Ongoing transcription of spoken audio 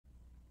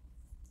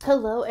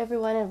Hello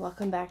everyone and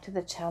welcome back to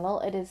the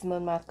channel. It is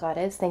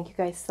moonmothgoddess. Thank you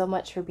guys so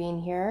much for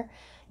being here.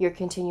 Your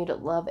continued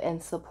love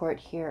and support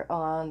here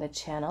on the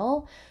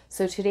channel.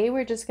 So today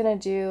we're just going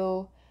to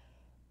do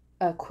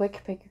a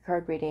quick pick a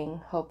card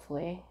reading,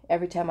 hopefully.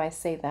 Every time I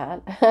say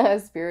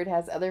that, Spirit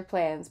has other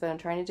plans, but I'm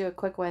trying to do a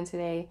quick one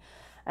today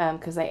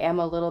because I am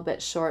a little bit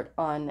short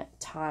on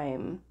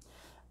time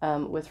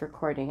with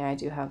recording. I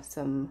do have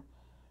some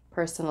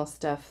personal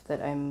stuff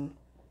that I'm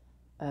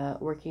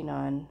working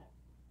on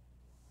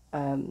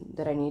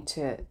that I need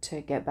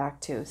to get back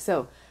to.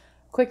 So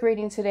quick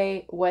reading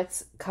today.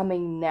 What's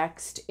coming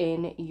next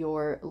in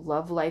your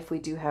love life? We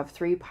do have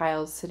 3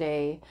 piles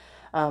today.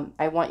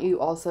 I want you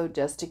also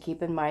just to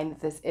keep in mind that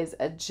this is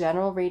a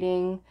general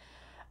reading.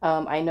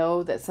 I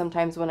know that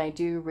sometimes when I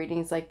do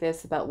readings like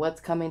this about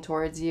what's coming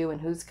towards you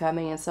and who's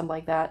coming and stuff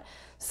like that,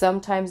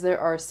 sometimes there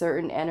are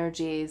certain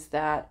energies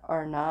that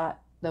are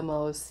not the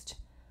most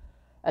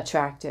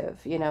attractive.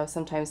 You know,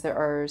 sometimes there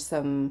are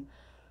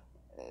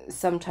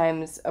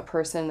sometimes a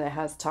person that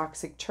has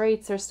toxic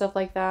traits or stuff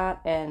like that,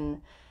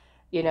 and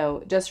you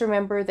know, just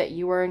remember that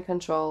you are in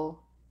control,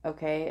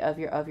 okay, of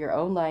your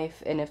own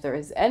life. And if there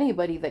is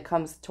anybody that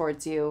comes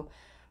towards you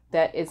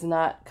that is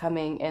not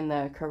coming in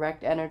the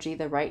correct energy,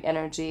 the right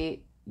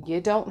energy,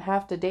 you don't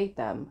have to date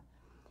them,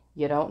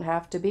 you don't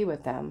have to be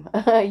with them.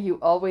 You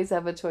always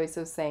have a choice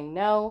of saying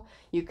no.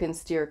 You can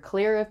steer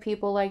clear of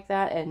people like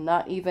that and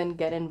not even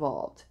get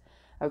involved,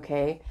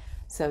 okay?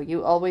 So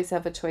you always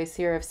have a choice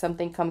here. If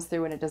something comes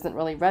through and it doesn't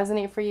really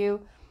resonate for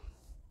you,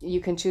 you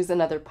can choose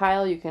another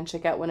pile. You can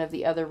check out one of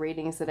the other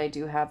readings that I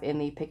do have in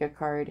the Pick a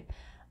Card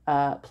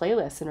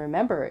playlist. And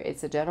remember,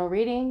 it's a general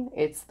reading.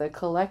 It's the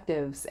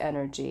collective's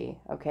energy,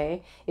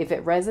 okay? If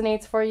it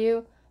resonates for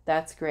you,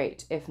 that's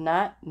great. If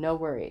not, no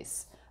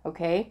worries,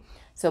 okay?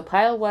 So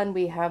pile 1,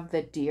 we have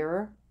the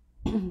Deer,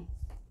 and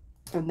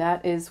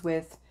that is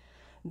with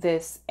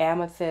this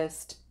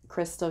amethyst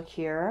crystal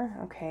here,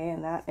 okay?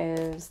 And that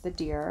is the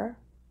Deer.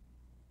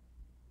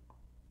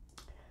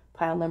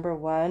 Pile number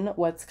 1,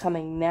 what's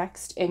coming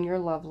next in your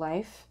love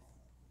life?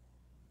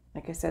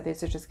 Like I said,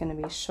 these are just going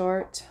to be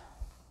short,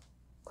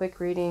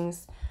 quick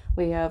readings.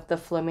 We have the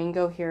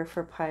Flamingo here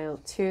for pile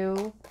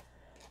 2,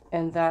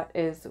 and that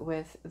is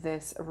with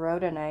this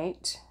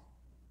Rhodonite.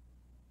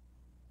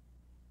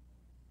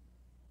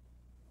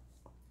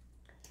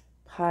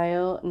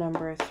 Pile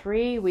number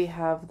 3, we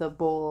have the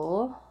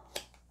Bull,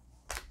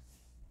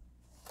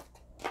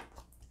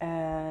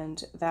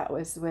 and that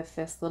was with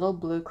this little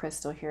blue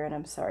crystal here. And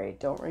I'm sorry,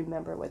 don't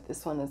remember what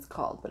this one is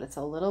called, but it's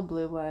a little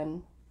blue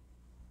one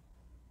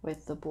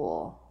with the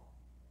Bull.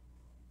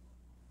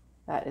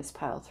 That is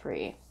pile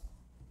 3.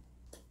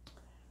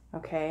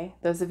 Okay,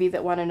 those of you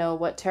that want to know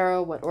what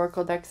tarot, what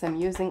oracle decks I'm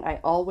using, I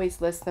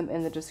always list them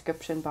in the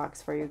description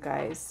box for you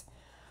guys.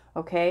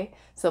 Okay,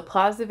 so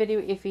pause the video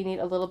if you need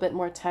a little bit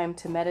more time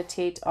to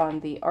meditate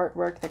on the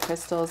artwork, the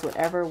crystals,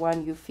 whatever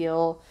one you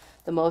feel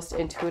the most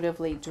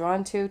intuitively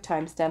drawn to.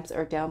 Timestamps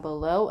are down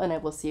below, and I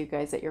will see you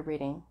guys at your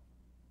reading.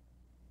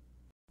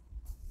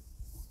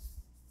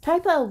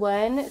 Pile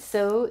 1,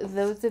 so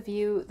those of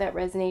you that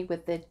resonate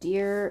with the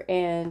Deer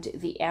and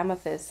the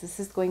Amethyst, this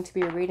is going to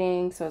be a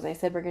reading. So as I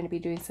said, we're going to be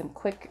doing some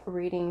quick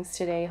readings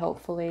today,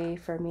 hopefully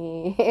for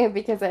me,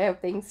 because I have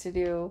things to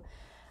do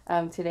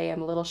today.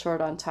 I'm a little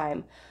short on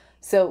time.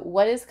 So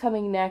what is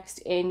coming next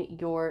in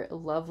your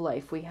love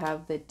life? We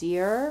have the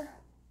Deer.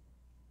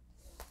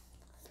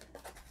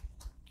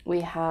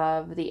 We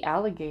have the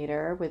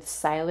Alligator with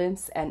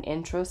silence and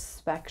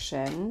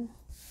introspection.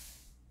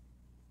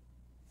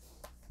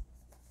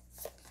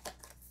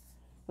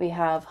 We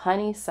have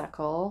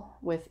Honeysuckle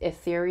with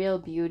ethereal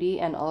beauty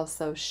and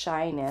also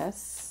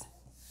shyness.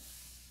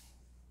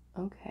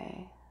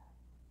 Okay.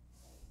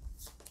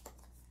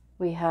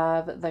 We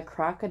have the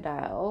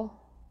Crocodile.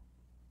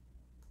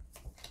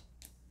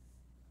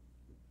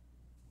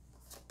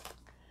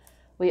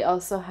 We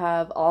also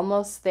have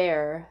Almost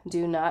There.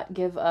 Do not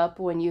give up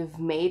when you've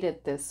made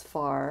it this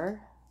far.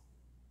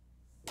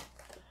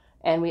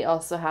 And we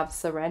also have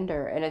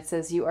Surrender. And it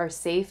says you are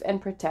safe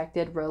and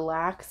protected.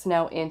 Relax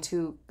now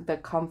into the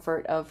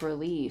comfort of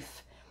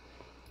relief.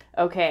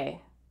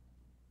 Okay.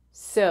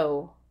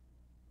 So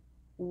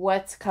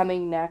what's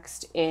coming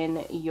next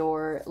in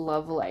your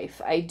love life?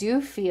 I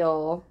do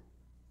feel,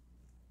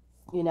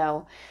 you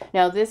know,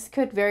 now this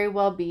could very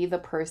well be the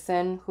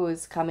person who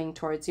is coming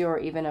towards you, or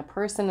even a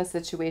person, a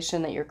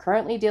situation that you're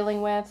currently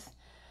dealing with.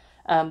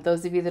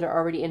 Those of you that are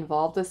already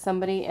involved with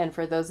somebody, and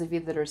for those of you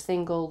that are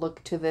single,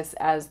 look to this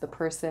as the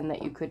person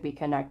that you could be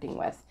connecting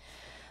with.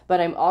 But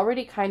I'm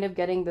already kind of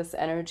getting this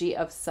energy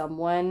of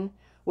someone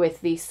with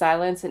the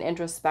silence and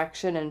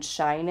introspection and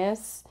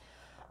shyness.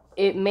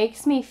 It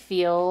makes me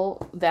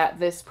feel that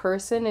this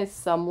person is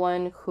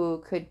someone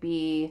who could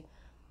be,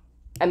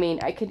 I mean,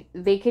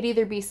 they could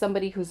either be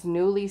somebody who's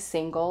newly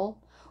single,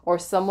 or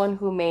someone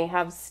who may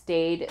have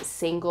stayed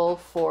single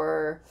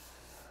for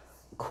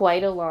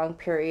quite a long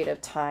period of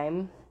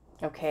time,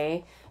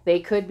 okay? They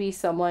could be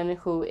someone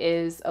who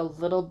is a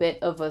little bit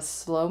of a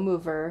slow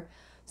mover,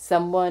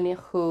 someone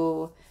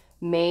who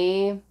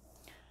may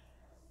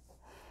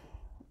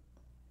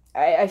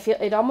I feel,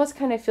 it almost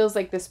kind of feels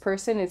like this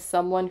person is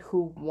someone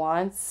who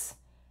wants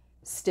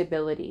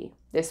stability.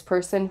 This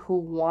person who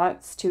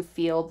wants to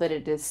feel that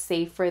it is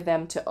safe for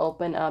them to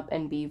open up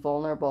and be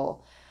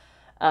vulnerable.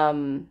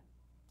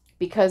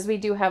 Because we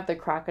do have the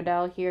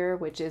crocodile here,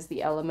 which is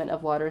the element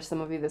of water.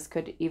 Some of you, this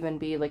could even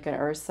be like an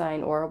earth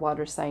sign or a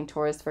water sign,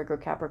 Taurus, Virgo,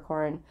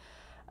 Capricorn,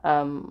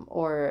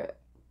 or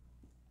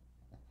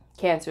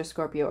Cancer,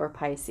 Scorpio, or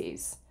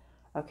Pisces.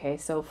 Okay,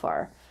 so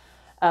far.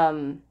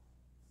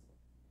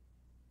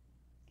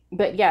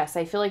 But yes,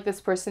 I feel like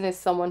this person is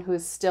someone who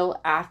is still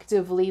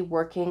actively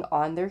working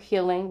on their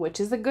healing,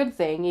 which is a good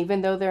thing,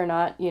 even though they're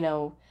not, you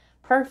know,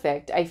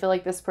 perfect. I feel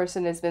like this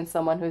person has been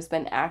someone who's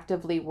been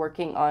actively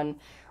working on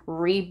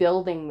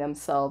rebuilding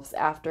themselves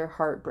after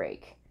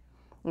heartbreak.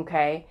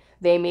 Okay?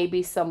 They may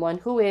be someone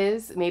who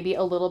is maybe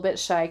a little bit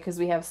shy because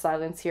we have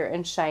silence here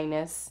and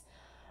shyness.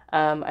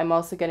 I'm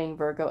also getting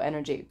Virgo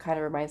energy. It kind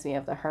of reminds me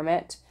of the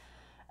Hermit.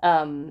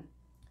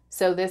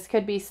 So this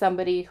could be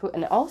somebody who,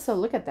 and also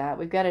look at that.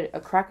 We've got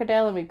a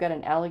crocodile and we've got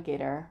an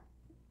alligator.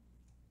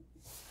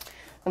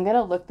 I'm going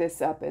to look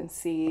this up and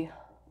see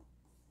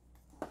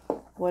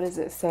what is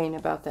it saying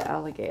about the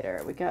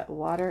alligator. We got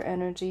water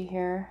energy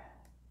here.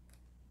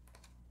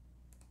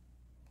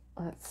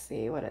 Let's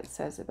see what it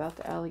says about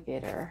the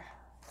alligator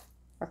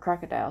or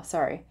crocodile.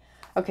 Sorry.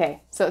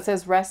 Okay. So it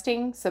says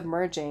resting,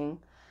 submerging,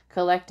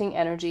 collecting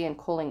energy, and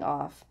cooling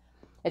off.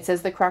 It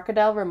says the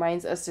crocodile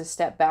reminds us to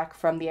step back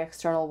from the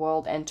external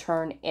world and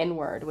turn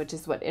inward, which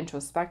is what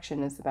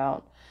introspection is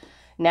about.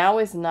 Now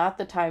is not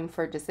the time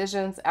for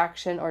decisions,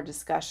 action, or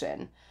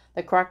discussion.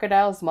 The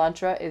crocodile's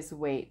mantra is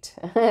wait.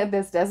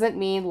 This doesn't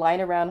mean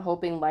lying around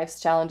hoping life's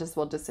challenges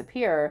will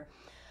disappear.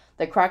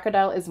 The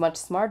crocodile is much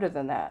smarter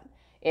than that.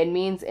 It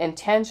means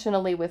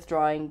intentionally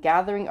withdrawing,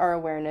 gathering our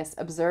awareness,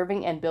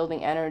 observing and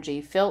building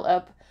energy. Fill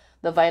up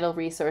the vital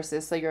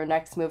resources so your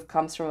next move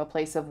comes from a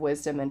place of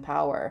wisdom and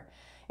power.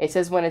 It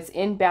says when it's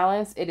in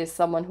balance, it is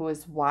someone who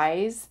is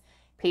wise,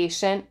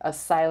 patient, a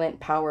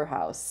silent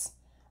powerhouse.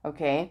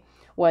 Okay?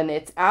 When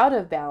it's out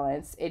of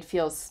balance, it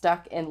feels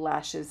stuck and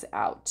lashes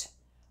out.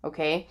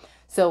 Okay?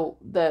 So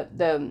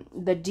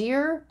the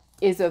deer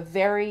is a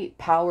very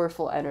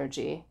powerful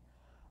energy.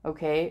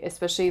 Okay?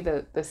 Especially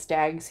the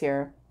stags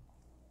here.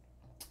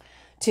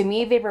 To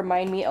me, they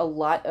remind me a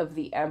lot of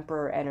the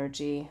Emperor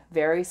energy.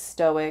 Very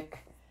stoic,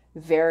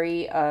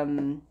 very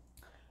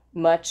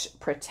much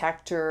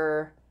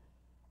protector,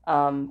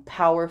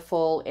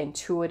 powerful,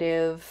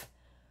 intuitive.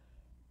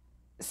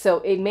 So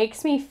it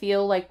makes me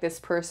feel like this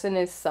person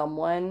is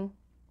someone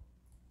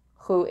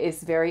who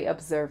is very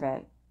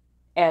observant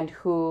and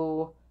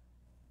who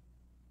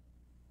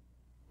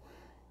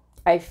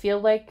I feel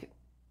like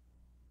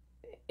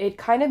it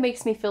kind of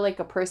makes me feel like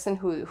a person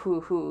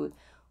who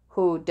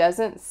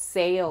doesn't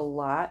say a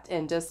lot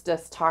and just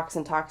talks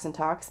and talks and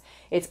talks.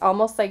 It's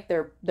almost like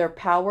their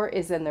power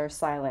is in their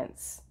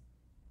silence.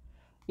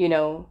 You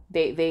know,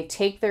 they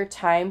take their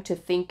time to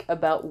think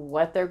about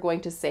what they're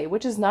going to say,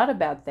 which is not a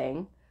bad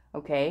thing,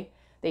 okay?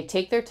 They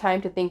take their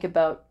time to think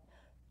about,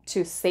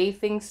 to say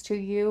things to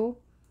you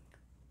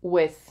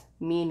with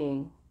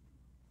meaning,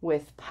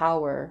 with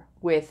power,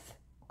 with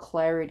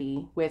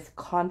clarity, with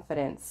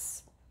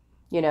confidence,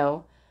 you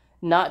know?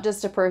 Not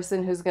just a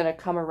person who's going to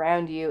come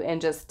around you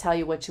and just tell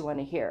you what you want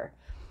to hear.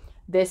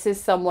 This is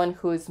someone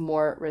who's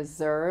more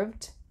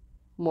reserved,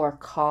 more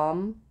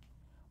calm,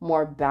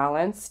 more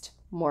balanced,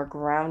 more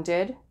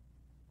grounded,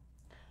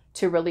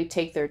 to really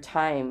take their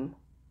time,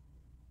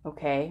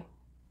 okay?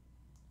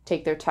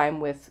 Take their time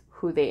with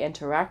who they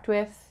interact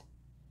with.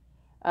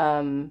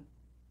 They're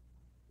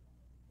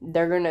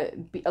going to,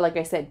 be, like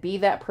I said, be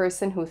that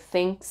person who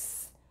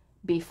thinks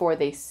before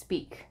they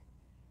speak,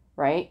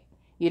 right?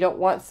 You don't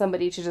want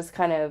somebody to just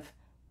kind of,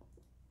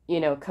 you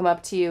know, come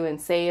up to you and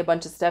say a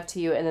bunch of stuff to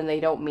you and then they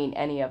don't mean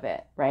any of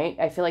it, right?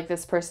 I feel like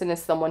this person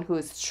is someone who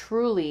is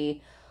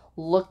truly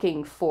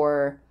looking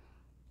for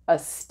a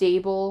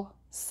stable,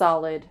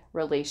 solid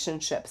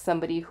relationship.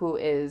 Somebody who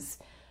is,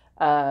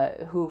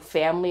 who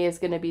family is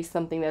going to be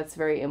something that's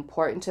very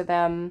important to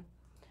them.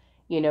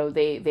 You know,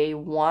 they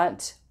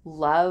want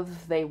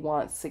love, they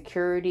want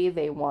security,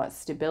 they want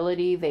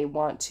stability, they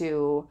want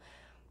to,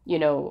 you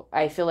know,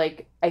 I feel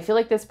like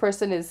this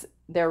person is,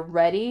 they're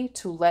ready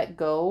to let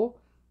go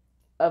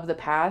of the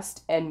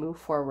past and move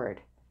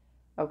forward.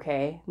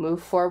 Okay?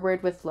 Move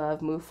forward with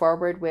love, move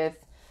forward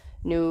with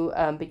new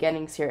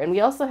beginnings here. And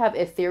we also have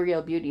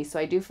ethereal beauty. So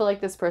I do feel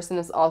like this person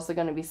is also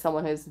going to be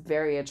someone who's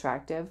very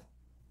attractive.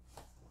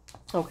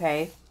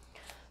 Okay?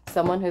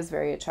 Someone who's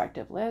very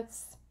attractive.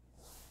 Let's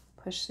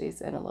push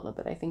these in a little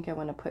bit. I think I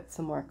want to put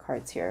some more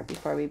cards here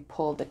before we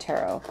pull the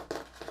tarot.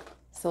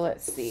 So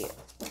let's see.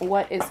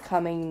 What is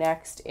coming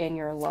next in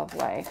your love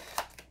life?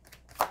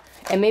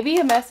 And maybe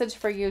a message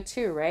for you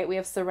too, right? We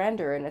have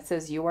surrender and it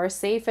says you are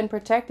safe and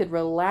protected.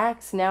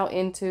 Relax now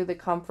into the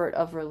comfort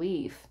of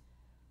relief.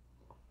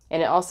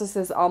 And it also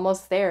says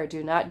almost there.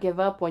 Do not give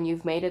up when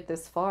you've made it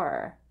this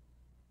far.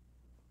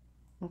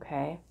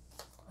 Okay.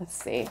 Let's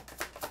see.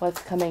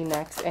 What's coming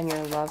next in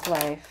your love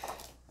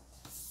life?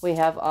 We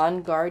have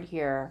on guard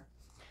here.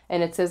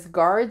 And it says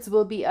guards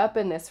will be up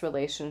in this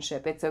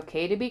relationship. It's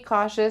okay to be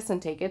cautious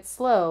and take it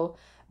slow,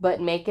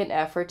 but make an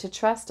effort to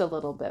trust a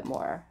little bit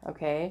more,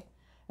 okay?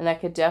 And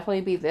that could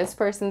definitely be this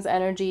person's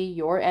energy,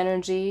 your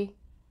energy,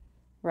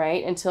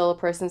 right? Until a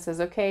person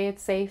says, okay,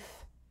 it's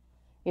safe.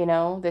 You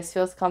know, this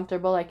feels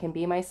comfortable. I can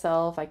be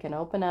myself. I can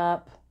open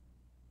up.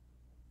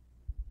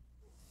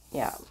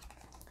 Yeah.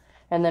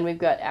 And then we've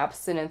got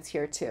abstinence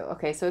here too.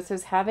 Okay, so it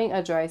says having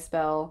a dry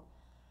spell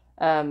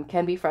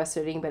can be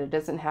frustrating, but it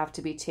doesn't have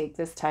to be. Take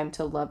this time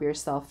to love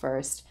yourself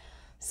first.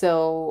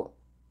 So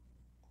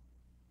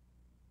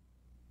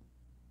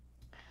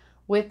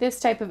with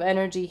this type of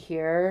energy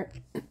here,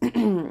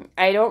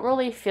 I don't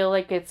really feel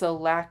like it's a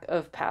lack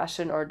of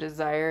passion or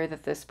desire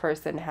that this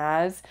person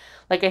has.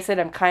 Like I said,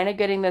 I'm kind of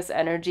getting this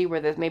energy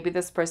where maybe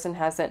this person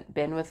hasn't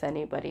been with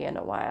anybody in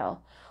a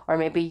while. Or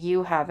maybe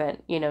you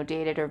haven't, you know,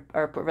 dated or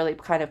really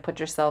kind of put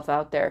yourself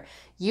out there.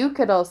 You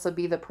could also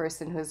be the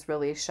person who's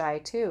really shy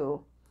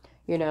too,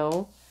 you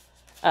know.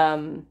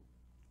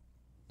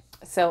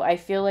 So I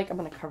feel like I'm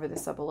going to cover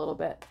this up a little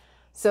bit.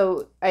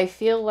 So I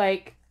feel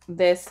like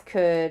this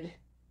could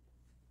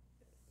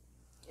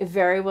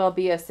very well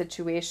be a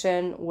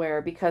situation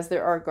where, because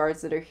there are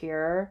guards that are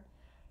here,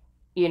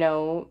 you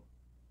know,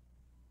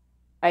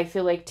 I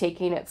feel like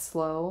taking it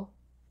slow,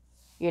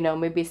 you know,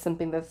 maybe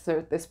something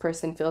that this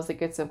person feels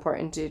like it's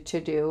important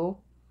to do.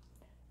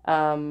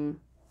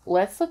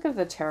 Let's look at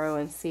the tarot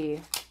and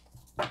see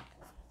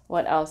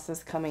what else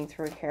is coming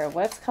through here.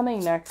 What's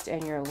coming next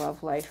in your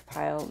love life,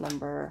 pile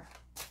number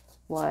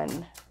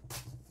 1?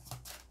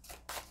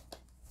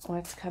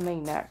 What's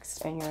coming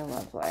next in your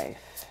love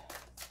life?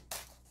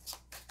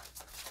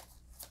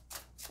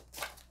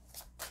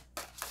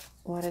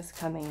 What is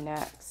coming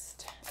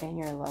next in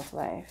your love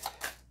life?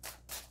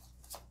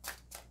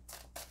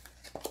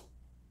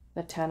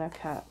 The Ten of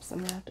Cups. I'm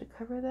going to have to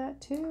cover that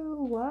too.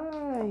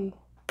 Why?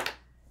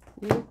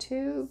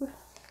 YouTube.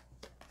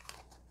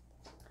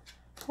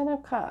 Ten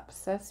of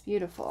Cups. That's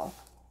beautiful.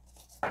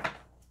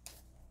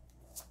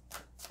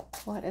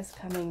 What is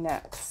coming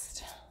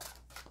next?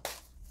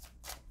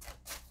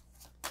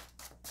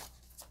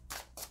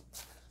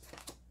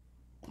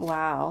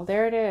 Wow.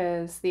 There it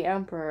is. The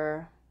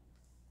Emperor.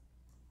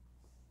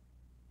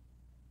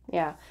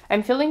 Yeah,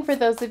 I'm feeling for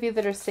those of you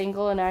that are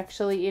single and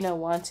actually, you know,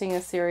 wanting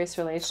a serious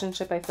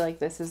relationship, I feel like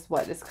this is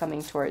what is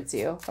coming towards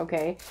you,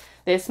 okay?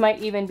 This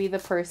might even be the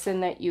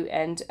person that you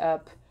end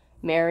up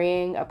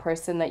marrying, a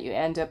person that you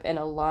end up in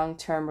a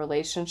long-term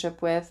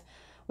relationship with.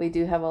 We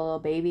do have a little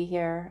baby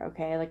here,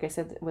 okay? Like I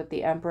said, with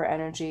the Emperor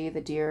energy, the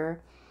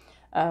deer,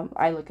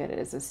 I look at it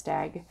as a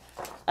stag.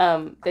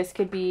 This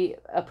could be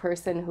a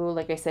person who,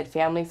 like I said,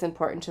 family's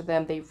important to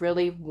them. They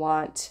really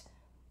want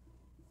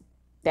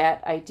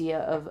that idea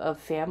of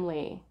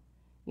family,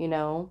 you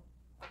know.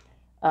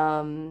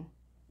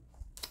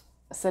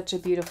 Such a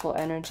beautiful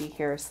energy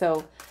here.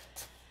 So,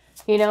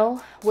 you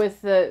know,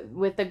 with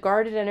the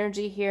guarded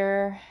energy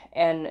here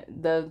and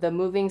the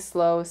moving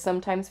slow,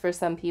 sometimes for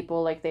some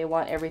people, like, they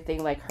want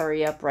everything like,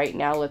 hurry up right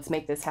now, let's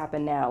make this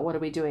happen now. What are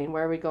we doing?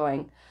 Where are we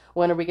going?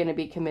 When are we going to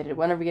be committed?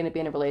 When are we going to be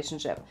in a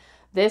relationship?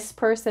 This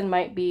person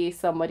might be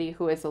somebody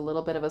who is a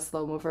little bit of a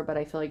slow mover, but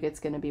I feel like it's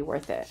going to be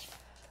worth it.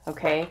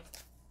 Okay.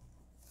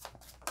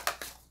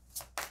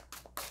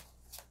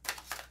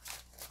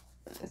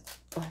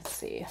 Let's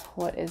see,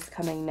 what is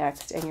coming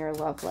next in your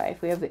love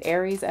life? We have the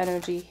Aries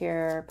energy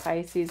here,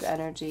 Pisces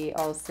energy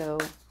also.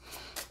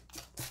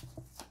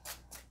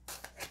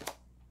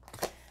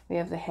 We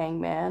have the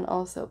Hangman,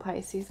 also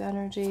Pisces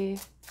energy.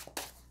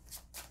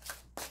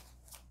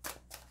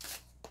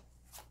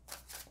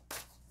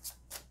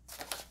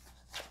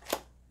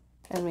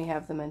 And we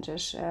have the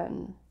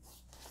Magician,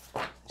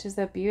 which is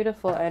a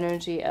beautiful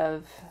energy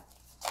of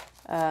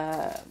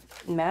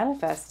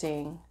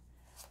manifesting.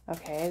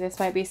 Okay, this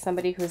might be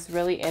somebody who's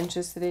really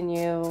interested in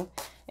you,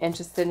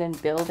 interested in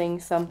building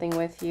something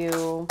with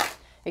you.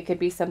 It could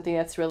be something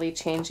that's really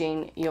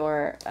changing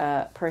your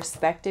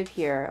perspective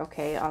here,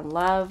 okay, on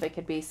love. It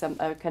could be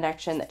a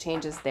connection that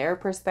changes their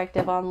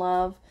perspective on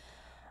love,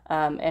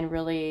 and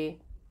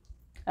really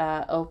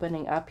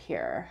opening up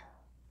here.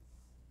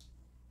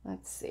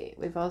 Let's see.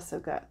 We've also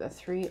got the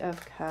Three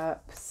of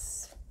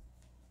Cups.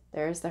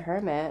 There's the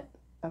Hermit.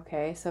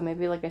 Okay, so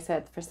maybe, like I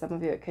said, for some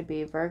of you, it could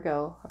be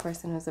Virgo, a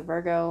person who's a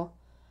Virgo,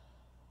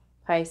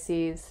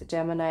 Pisces,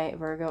 Gemini,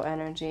 Virgo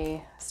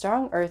energy,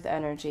 strong earth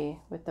energy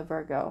with the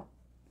Virgo.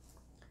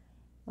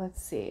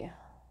 Let's see.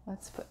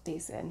 Let's put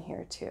these in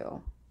here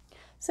too.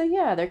 So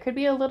yeah, there could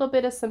be a little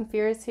bit of some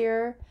fears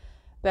here,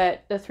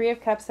 but the Three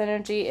of Cups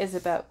energy is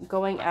about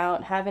going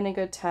out, having a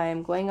good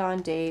time, going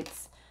on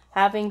dates,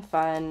 having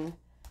fun.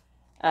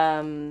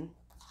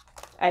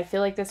 I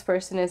feel like this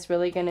person is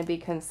really going to be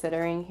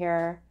considering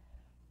here,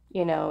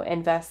 you know,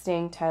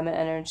 investing time and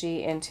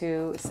energy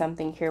into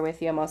something here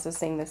with you. I'm also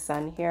seeing the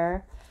Sun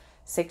here.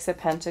 Six of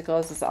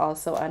Pentacles is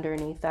also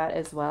underneath that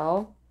as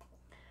well.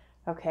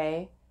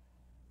 Okay.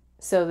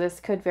 So this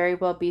could very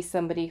well be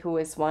somebody who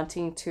is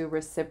wanting to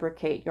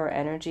reciprocate your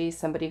energy,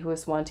 somebody who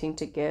is wanting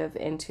to give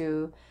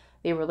into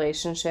the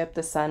relationship.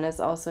 The Sun is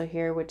also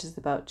here, which is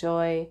about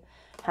joy,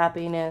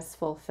 happiness,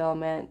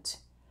 fulfillment.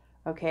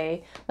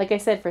 Okay. Like I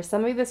said, for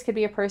some of you, this could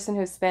be a person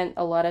who spent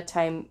a lot of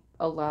time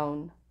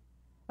alone.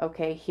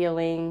 Okay.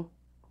 Healing,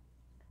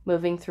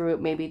 moving through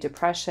maybe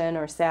depression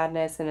or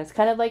sadness. And it's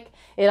kind of like,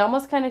 it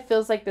almost kind of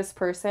feels like this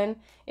person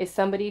is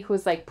somebody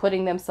who's like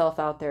putting themselves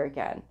out there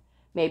again.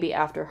 Maybe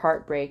after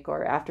heartbreak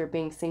or after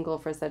being single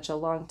for such a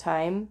long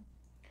time.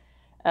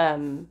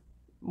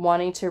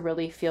 Wanting to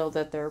really feel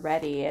that they're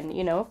ready. And,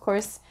 you know, of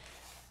course,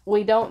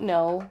 we don't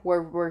know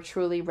where we're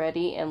truly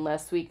ready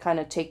unless we kind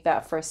of take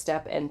that first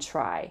step and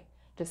try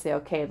to say,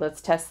 okay, let's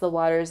test the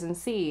waters and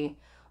see,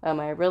 am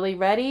I really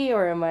ready,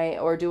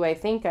 or do I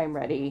think I'm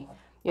ready?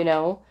 You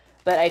know,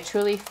 but I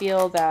truly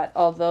feel that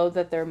although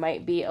that there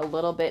might be a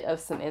little bit of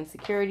some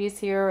insecurities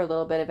here, a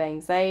little bit of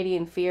anxiety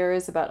and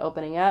fears about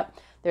opening up,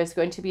 there's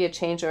going to be a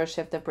change or a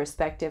shift of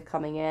perspective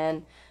coming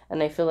in.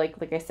 And I feel like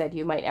I said,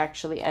 you might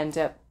actually end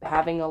up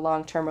having a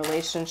long-term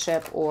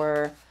relationship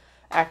or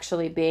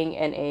actually being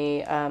in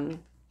a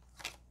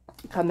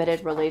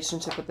committed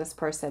relationship with this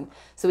person.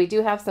 So we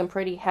do have some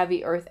pretty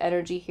heavy earth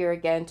energy here.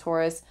 Again,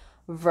 Taurus,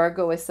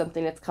 Virgo is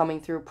something that's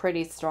coming through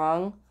pretty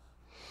strong.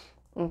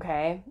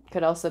 Okay.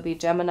 Could also be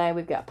Gemini.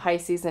 We've got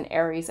Pisces and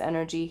Aries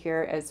energy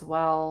here as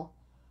well.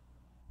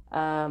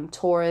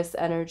 Taurus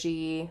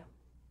energy.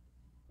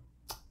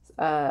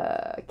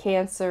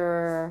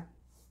 Cancer.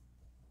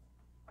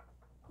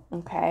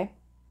 Okay.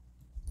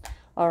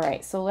 All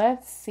right. So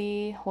let's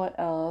see what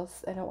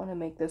else. I don't want to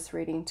make this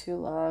reading too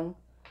long,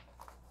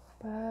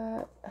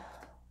 but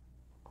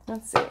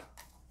let's see.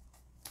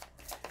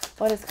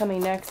 What is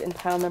coming next in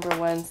pile number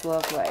 1's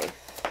love life?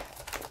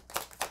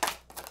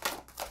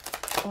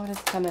 What is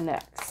coming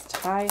next?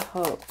 High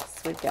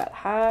hopes. We've got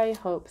high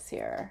hopes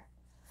here.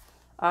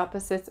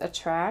 Opposites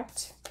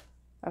attract.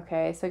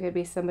 Okay. So it could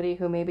be somebody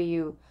who maybe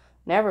you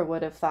never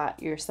would have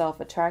thought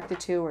yourself attracted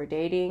to or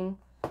dating.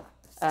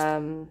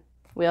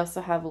 We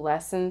also have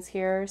lessons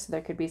here. So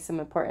there could be some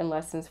important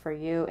lessons for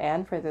you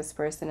and for this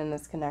person in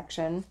this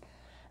connection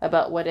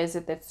about what is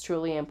it that's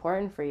truly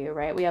important for you,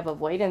 right? We have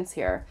avoidance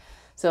here.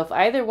 So if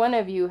either one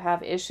of you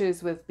have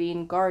issues with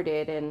being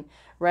guarded and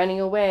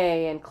running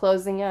away and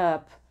closing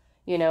up,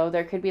 you know,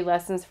 there could be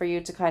lessons for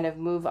you to kind of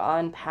move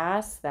on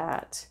past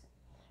that,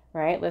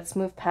 right? Let's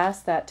move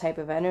past that type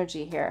of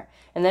energy here.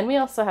 And then we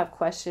also have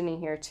questioning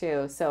here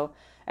too. So,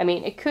 I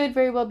mean, it could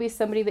very well be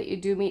somebody that you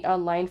do meet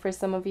online for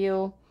some of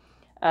you.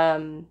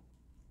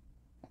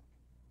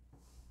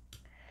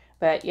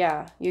 But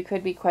yeah, you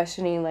could be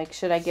questioning, like,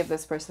 should I give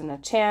this person a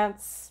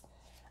chance?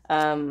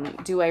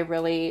 Do I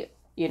really,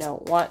 you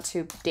know, want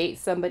to date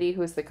somebody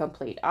who's the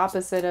complete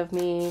opposite of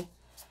me?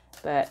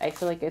 But I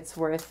feel like it's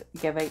worth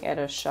giving it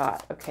a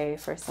shot, okay,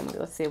 for somebody.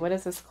 Let's see, what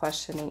is this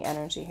questioning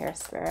energy here,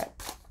 Spirit?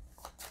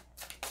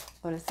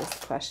 What is this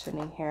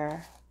questioning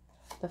here?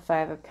 The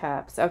 5 of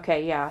Cups.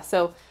 Okay, yeah.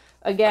 So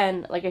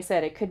again, like I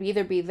said, it could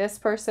either be this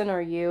person or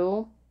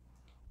you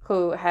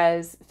who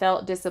has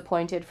felt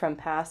disappointed from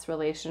past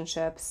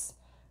relationships,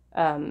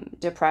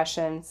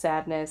 depression,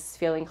 sadness,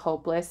 feeling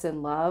hopeless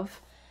in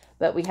love.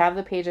 But we have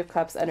the Page of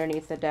Cups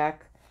underneath the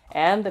deck,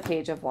 and the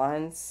Page of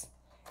Wands,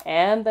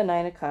 and the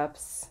 9 of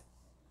Cups.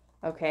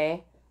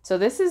 Okay, so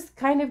this is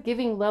kind of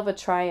giving love a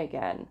try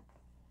again.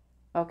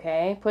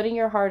 Okay, putting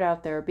your heart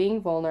out there,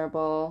 being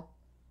vulnerable,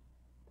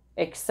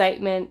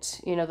 excitement.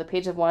 You know, the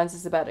Page of Wands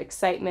is about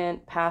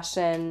excitement,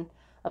 passion,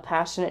 a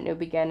passionate new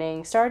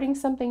beginning, starting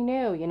something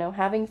new, you know,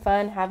 having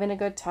fun, having a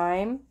good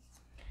time.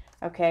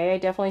 Okay, I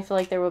definitely feel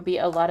like there will be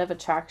a lot of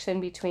attraction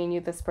between you,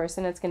 this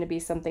person. It's going to be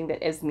something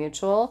that is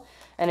mutual,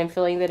 and I'm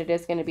feeling that it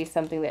is going to be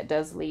something that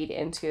does lead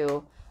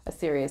into a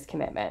serious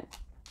commitment.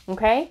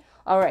 Okay,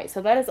 all right,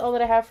 so that is all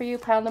that I have for you,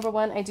 pile number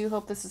 1. I do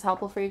hope this is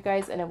helpful for you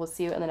guys, and I will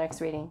see you in the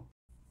next reading.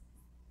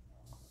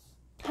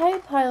 Hi,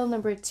 pile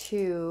number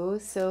 2.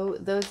 So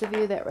those of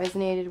you that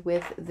resonated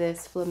with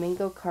this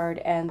flamingo card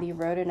and the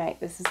rhodonite,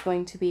 this is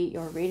going to be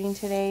your reading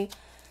today.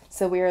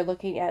 So we are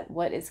looking at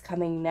what is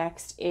coming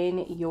next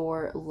in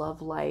your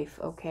love life,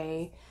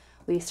 okay?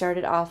 We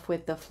started off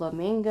with the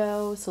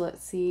flamingo, so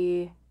let's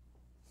see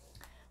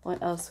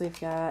what else we've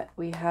got.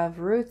 We have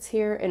roots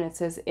here, and it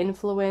says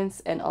influence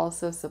and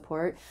also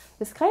support.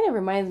 This kind of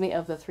reminds me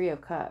of the 3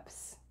 of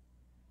Cups.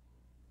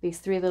 These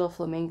 3 little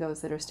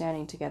flamingos that are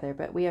standing together,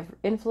 but we have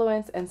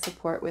influence and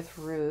support with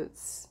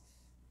roots.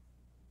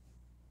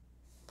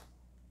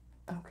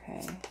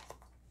 Okay.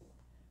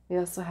 We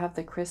also have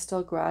the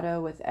crystal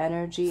grotto with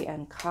energy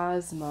and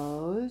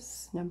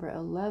cosmos. Number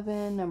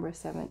 11, number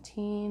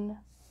 17.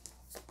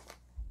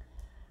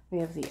 We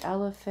have the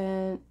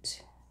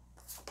elephant.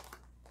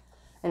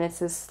 And it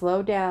says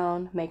slow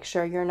down, make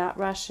sure you're not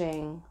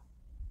rushing.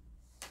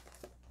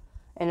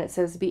 And it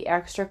says be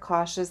extra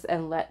cautious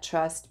and let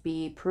trust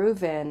be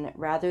proven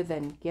rather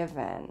than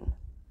given.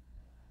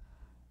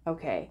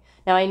 Okay.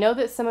 Now I know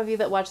that some of you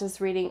that watch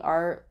this reading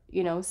are,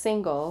 you know,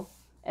 single,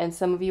 and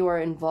some of you are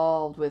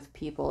involved with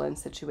people and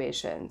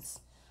situations.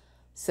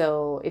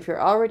 So if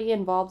you're already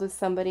involved with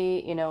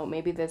somebody, you know,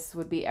 maybe this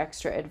would be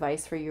extra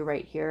advice for you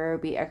right here.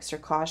 Be extra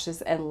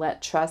cautious and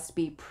let trust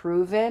be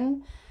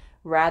proven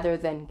rather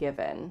than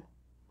given.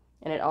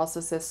 And it also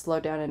says slow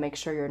down and make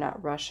sure you're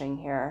not rushing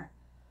here.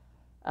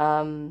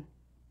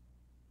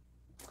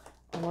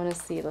 I want to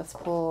see, let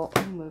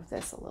me move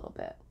this a little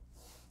bit.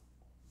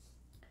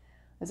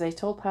 As I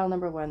told pile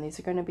number 1, these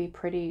are going to be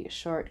pretty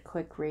short,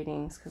 quick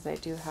readings because I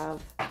do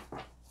have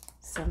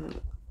some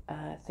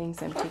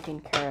things I'm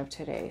taking care of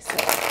today. So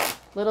a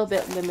little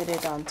bit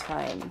limited on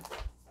time.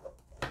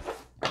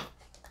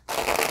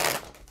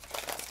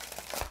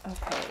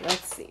 Okay,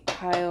 let's see.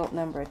 Pile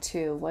number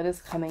 2. What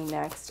is coming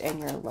next in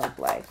your love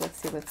life? Let's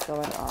see what's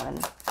going on.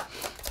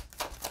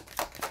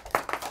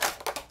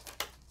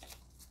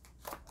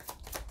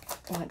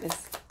 What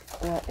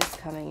is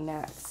coming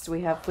next?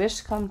 We have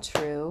wish come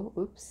true.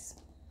 Oops.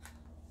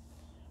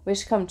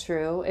 Wish come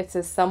true. It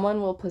says someone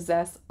will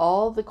possess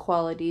all the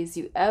qualities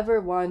you ever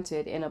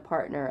wanted in a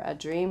partner. A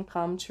dream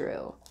come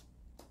true.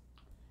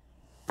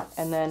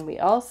 And then we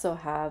also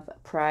have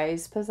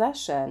prize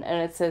possession.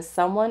 And it says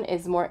someone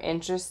is more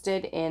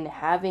interested in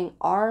having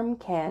arm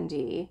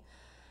candy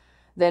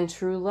than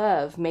true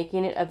love,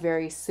 making it a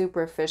very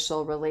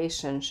superficial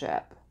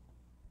relationship.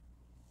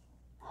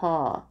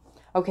 Huh.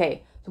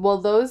 Okay. Well,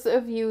 those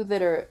of you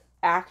that are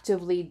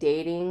actively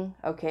dating,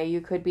 okay,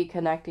 you could be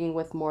connecting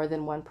with more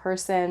than one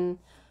person.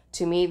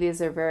 To me,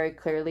 these are very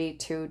clearly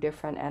 2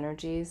 different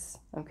energies,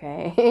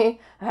 okay?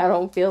 I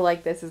don't feel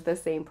like this is the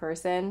same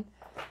person.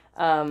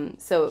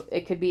 So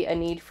it could be a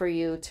need for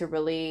you to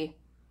really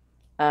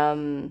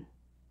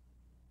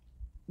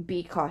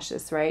be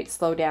cautious, right?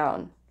 Slow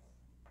down.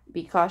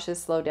 Be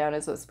cautious, slow down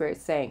is what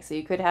Spirit's saying. So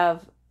you could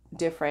have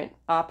different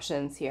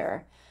options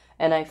here.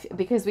 And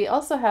because we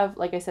also have,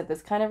 like I said,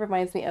 this kind of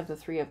reminds me of the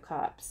 3 of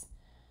Cups,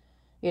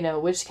 you know,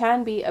 which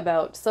can be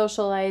about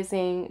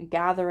socializing,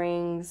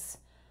 gatherings,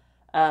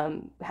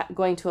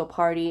 going to a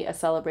party, a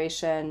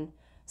celebration,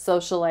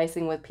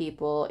 socializing with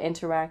people,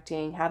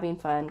 interacting, having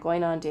fun,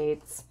 going on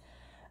dates.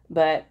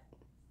 But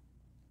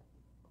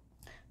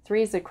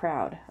 3 is a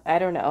crowd. I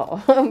don't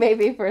know.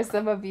 Maybe for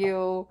some of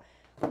you,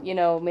 you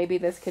know, maybe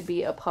this could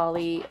be a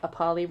poly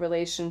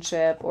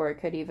relationship, or it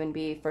could even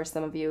be for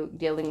some of you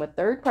dealing with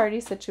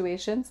third-party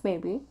situations,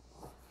 maybe.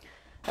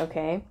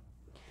 Okay.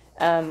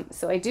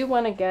 So I do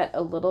want to get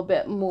a little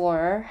bit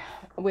more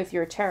with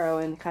your tarot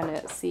and kind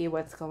of see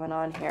what's going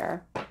on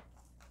here.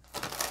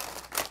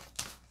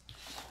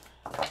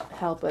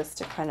 Help us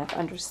to kind of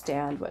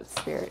understand what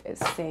Spirit is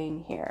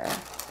saying here.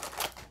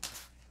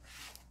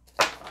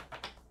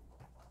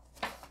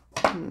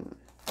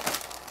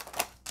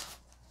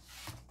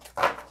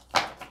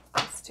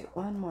 Let's do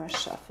one more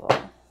shuffle.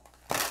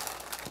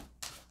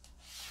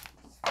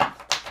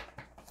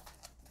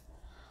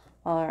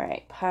 All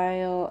right,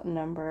 pile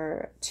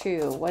number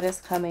 2. What is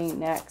coming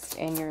next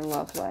in your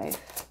love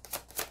life?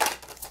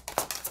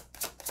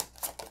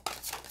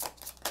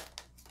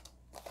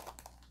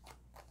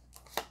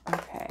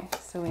 Okay,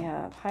 so we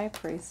have High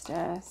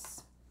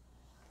Priestess,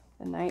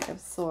 the Knight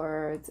of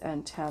Swords,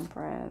 and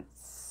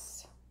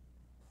Temperance.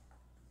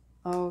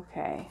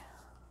 Okay.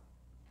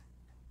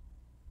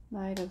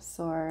 Knight of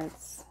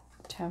Swords,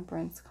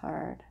 Temperance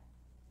card.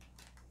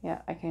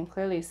 Yeah, I can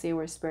clearly see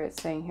where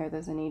Spirit's saying here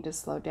there's a need to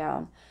slow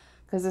down.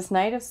 Because this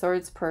Knight of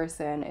Swords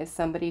person is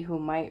somebody who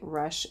might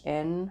rush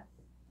in.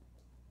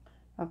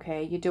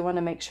 Okay, you do want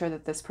to make sure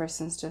that this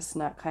person's just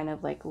not kind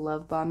of like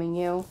love bombing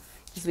you.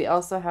 Because we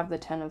also have the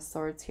Ten of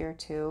Swords here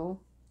too.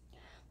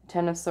 The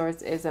Ten of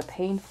Swords is a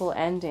painful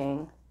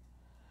ending.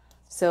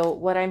 So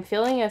what I'm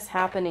feeling is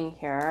happening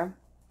here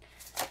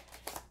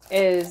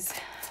is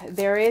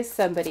there is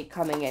somebody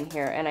coming in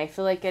here. And I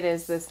feel like it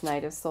is this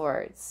Knight of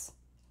Swords.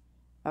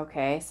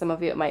 Okay, some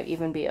of you, it might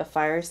even be a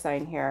fire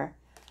sign here.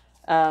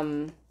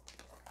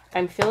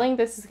 I'm feeling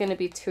this is going to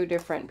be 2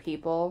 different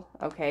people,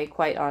 okay,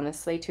 quite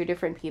honestly. 2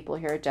 different people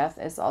here. Death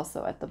is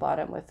also at the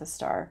bottom with the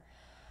star.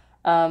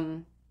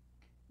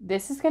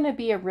 This is going to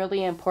be a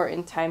really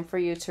important time for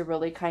you to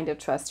really kind of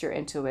trust your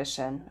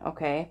intuition,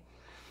 okay?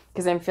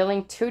 Because I'm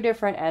feeling 2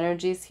 different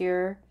energies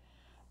here.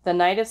 The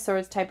Knight of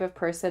Swords type of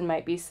person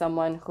might be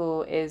someone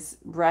who is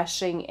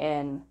rushing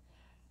in,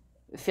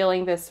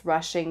 feeling this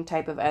rushing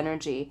type of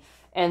energy.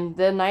 And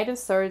the Knight of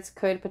Swords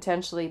could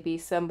potentially be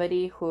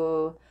somebody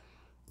who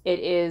it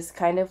is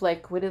kind of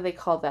like, what do they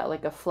call that?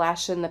 Like a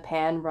flash in the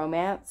pan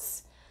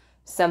romance.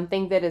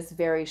 Something that is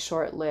very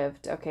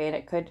short-lived, okay? And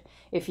it could,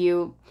 if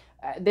you,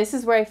 this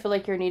is where I feel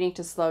like you're needing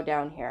to slow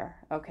down here,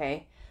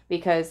 okay?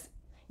 Because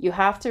you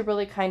have to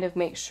really kind of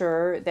make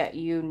sure that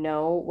you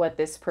know what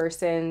this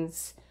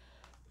person's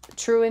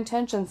true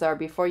intentions are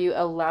before you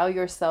allow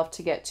yourself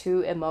to get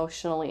too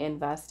emotionally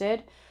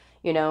invested.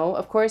 You know,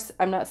 of course,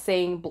 I'm not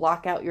saying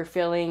block out your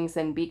feelings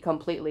and be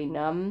completely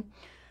numb,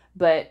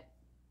 but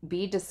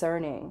be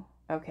discerning,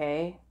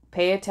 okay?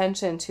 Pay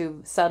attention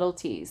to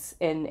subtleties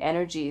and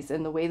energies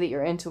and the way that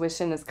your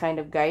intuition is kind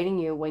of guiding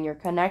you when you're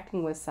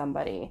connecting with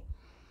somebody,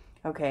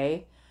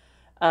 okay?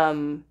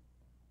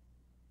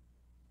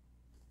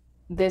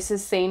 this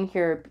is saying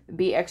here,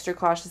 be extra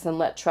cautious and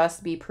let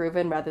trust be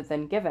proven rather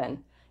than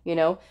given. You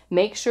know,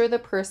 make sure the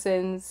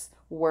person's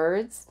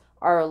words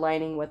are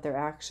aligning with their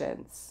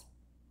actions.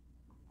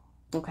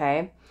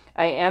 Okay.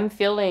 I am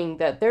feeling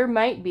that there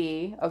might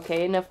be,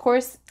 okay, and of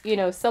course, you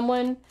know,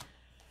 someone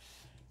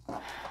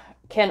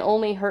can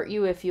only hurt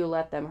you if you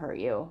let them hurt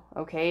you.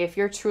 Okay. If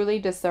you're truly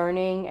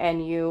discerning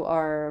and you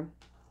are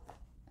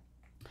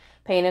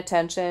paying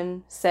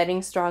attention,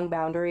 setting strong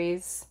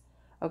boundaries,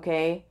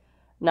 okay,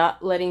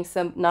 not letting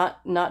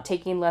not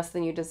taking less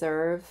than you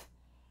deserve,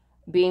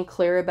 being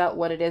clear about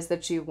what it is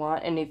that you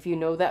want. And if you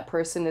know that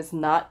person is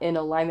not in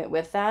alignment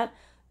with that,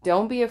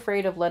 don't be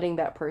afraid of letting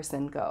that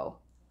person go.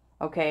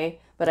 Okay.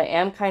 But I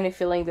am kind of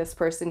feeling this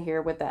person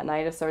here with that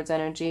Knight of Swords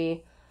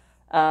energy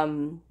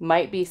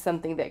might be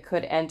something that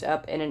could end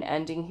up in an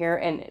ending here.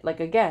 And like,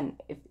 again,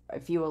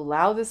 if you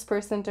allow this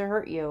person to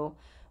hurt you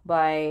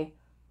by,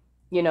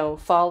 you know,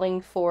 falling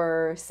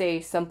for,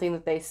 say, something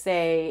that they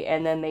say,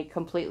 and then they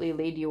completely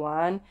lead you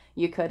on,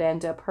 you could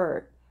end up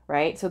hurt,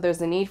 right? So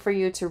there's a need for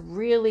you to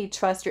really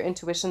trust your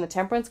intuition. The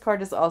Temperance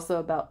card is also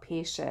about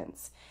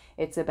patience.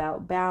 It's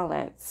about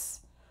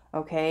balance,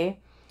 okay?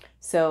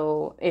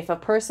 So if a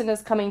person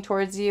is coming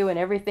towards you and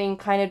everything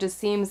kind of just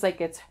seems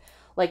like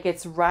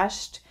it's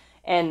rushed,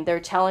 and they're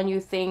telling you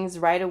things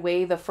right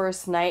away the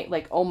first night,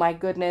 like, oh my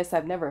goodness,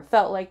 I've never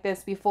felt like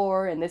this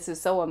before, and this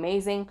is so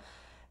amazing.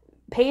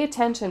 Pay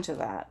attention to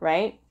that,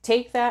 right?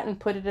 Take that and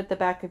put it at the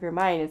back of your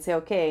mind and say,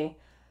 okay,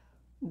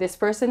 this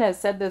person has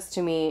said this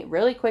to me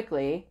really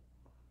quickly,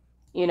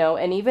 you know,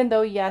 and even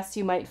though, yes,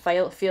 you might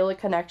feel a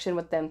connection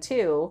with them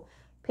too,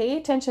 pay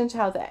attention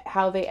to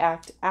how they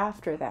act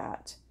after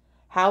that.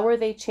 How are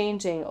they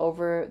changing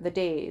over the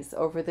days,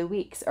 over the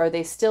weeks? Are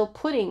they still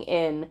putting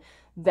in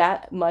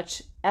that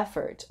much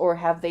effort, or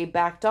have they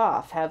backed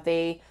off? Have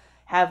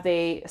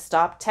they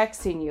stopped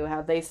texting you?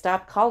 Have they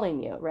stopped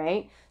calling you,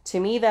 right? To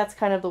me, that's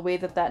kind of the way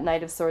that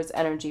Knight of Swords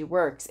energy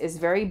works, is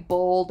very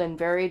bold and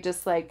very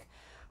just like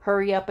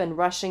hurry up and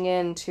rushing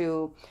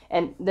into,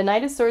 and the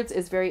Knight of Swords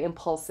is very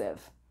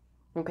impulsive,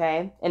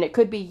 okay? And it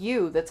could be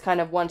you that's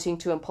kind of wanting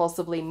to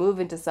impulsively move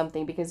into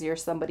something because you're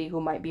somebody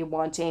who might be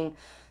wanting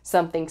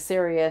something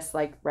serious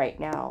like right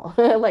now,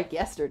 like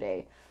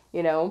yesterday,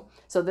 you know?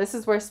 So this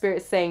is where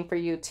Spirit's saying for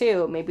you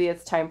too, maybe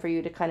it's time for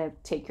you to kind of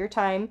take your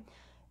time,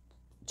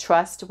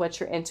 trust what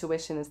your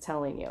intuition is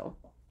telling you,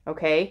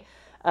 okay?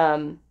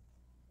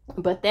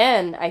 But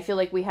then I feel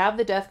like we have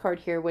the Death card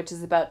here, which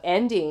is about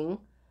endings.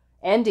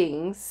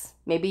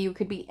 Maybe you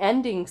could be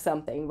ending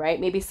something,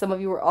 right? Maybe some of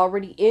you are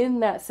already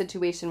in that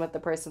situation with the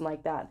person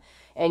like that,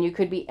 and you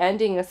could be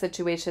ending a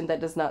situation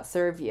that does not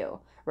serve you,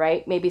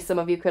 right? Maybe some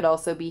of you could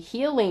also be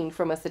healing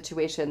from a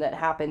situation that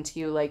happened to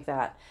you like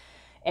that.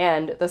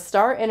 And the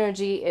star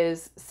energy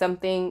is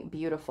something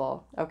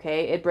beautiful,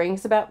 okay? It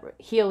brings about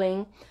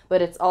healing,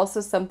 but it's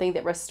also something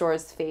that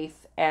restores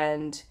faith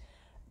and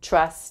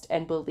trust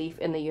and belief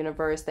in the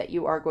universe that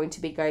you are going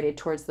to be guided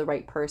towards the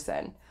right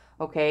person,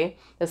 okay?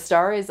 The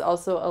star is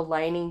also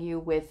aligning you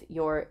with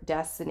your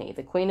destiny.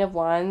 The Queen of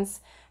Wands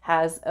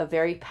has a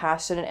very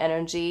passionate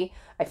energy.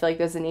 I feel like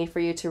there's a need for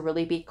you to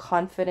really be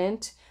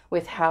confident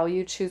with how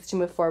you choose to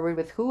move forward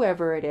with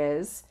whoever it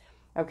is,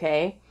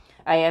 okay?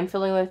 I am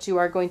feeling that you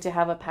are going to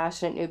have a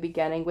passionate new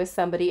beginning with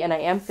somebody, and I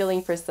am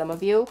feeling for some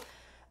of you,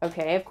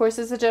 okay, of course,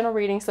 it's a general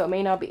reading, so it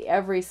may not be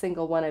every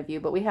single one of you,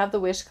 but we have the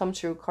Wish Come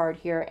True card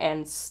here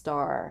and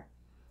Star,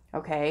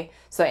 okay?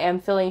 So I am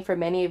feeling for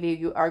many of you,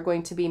 you are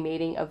going to be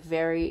meeting a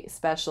very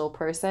special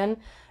person,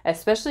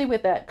 especially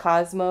with that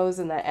cosmos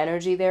and that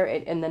energy there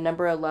in the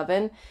number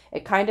 11.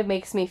 It kind of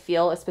makes me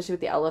feel, especially with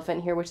the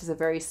elephant here, which is a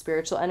very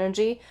spiritual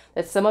energy,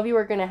 that some of you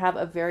are going to have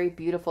a very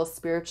beautiful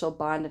spiritual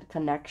bond and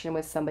connection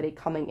with somebody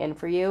coming in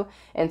for you,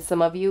 and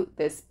some of you,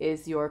 this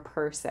is your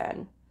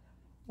person,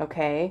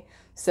 okay?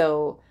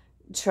 So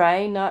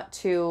try not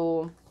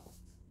to,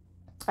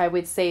 I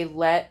would say,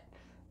 let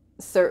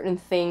certain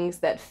things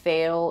that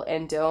fail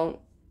and don't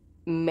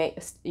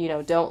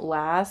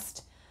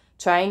last,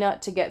 try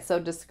not to get so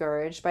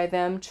discouraged by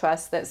them.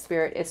 Trust that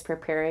Spirit is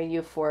preparing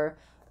you for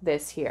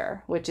this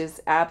here, which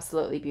is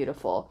absolutely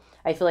beautiful.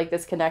 I feel like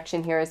this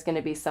connection here is going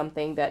to be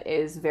something that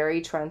is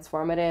very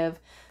transformative,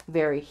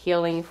 very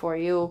healing for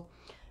you,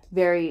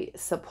 very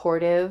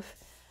supportive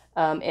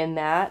in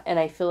that. And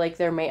I feel like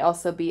there may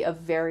also be a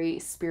very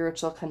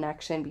spiritual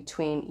connection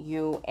between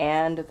you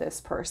and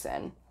this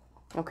person.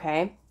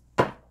 Okay,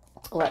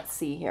 let's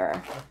see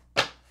here.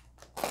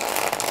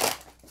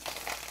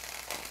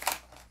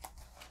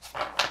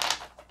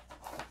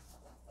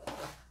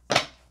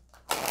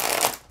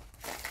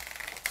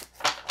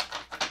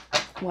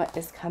 What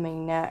is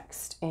coming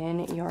next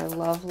in your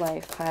love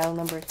life? Pile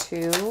number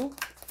 2.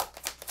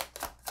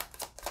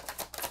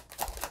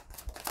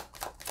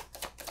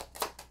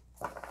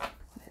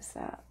 What is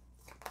that?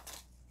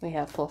 We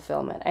have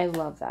fulfillment. I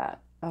love that.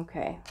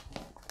 Okay.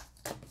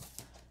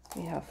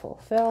 We have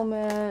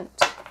fulfillment.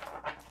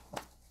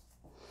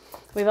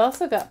 We've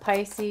also got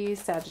Pisces,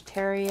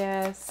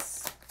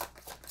 Sagittarius.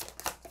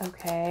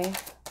 Okay.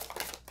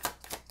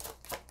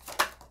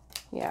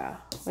 Yeah,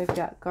 we've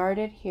got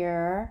guarded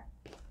here.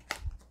 It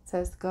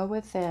says go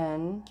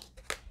within,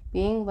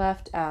 being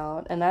left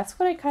out. And that's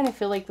what I kind of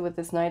feel like with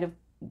this Knight of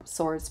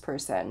Swords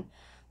person.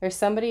 There's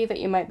somebody that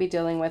you might be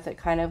dealing with that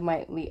kind of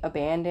might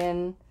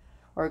abandon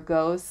or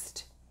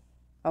ghost.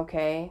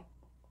 Okay.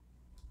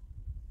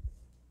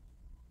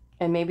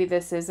 And maybe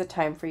this is a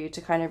time for you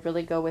to kind of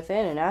really go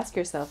within and ask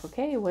yourself,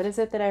 okay, what is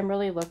it that I'm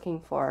really looking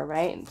for,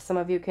 right? Some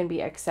of you can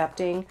be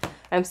accepting.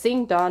 I'm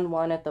seeing Dawn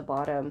 1 at the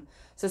bottom.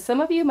 So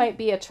some of you might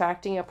be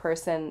attracting a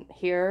person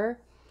here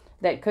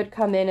that could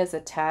come in as a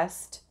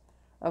test.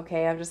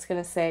 Okay, I'm just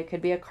going to say it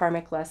could be a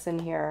karmic lesson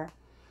here.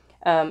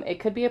 It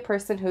could be a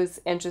person who's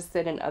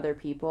interested in other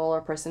people or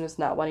a person who's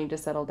not wanting to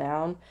settle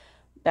down.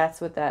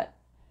 That's what that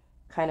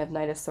kind of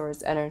Knight of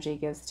Swords energy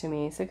gives to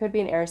me. So it could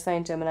be an air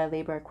sign, Gemini,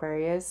 Libra,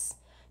 Aquarius.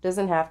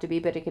 Doesn't have to be,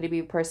 but it could be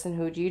a person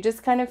who you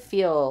just kind of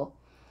feel,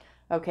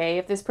 okay?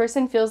 If this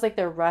person feels like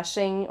they're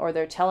rushing or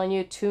they're telling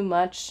you too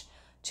much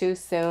too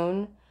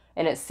soon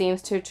and it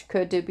seems to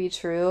be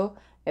true,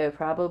 it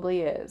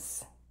probably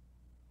is.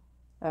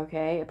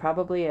 Okay, it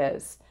probably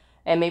is.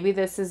 And maybe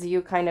this is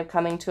you kind of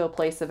coming to a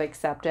place of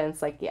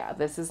acceptance, like, yeah,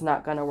 this is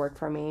not going to work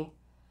for me.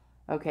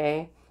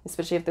 Okay,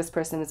 especially if this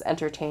person is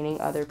entertaining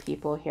other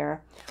people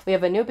here. We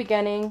have a new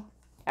beginning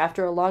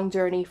after a long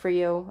journey for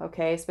you,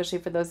 okay? Especially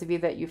for those of you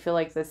that you feel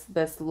like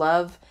this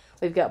love,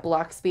 we've got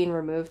blocks being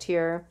removed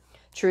here,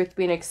 truth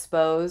being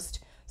exposed.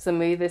 So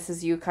maybe this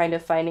is you kind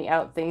of finding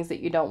out things that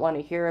you don't want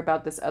to hear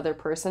about this other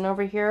person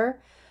over here.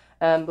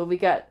 But we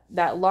got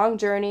that long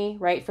journey,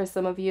 right? For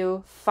some of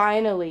you,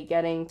 finally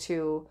getting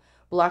to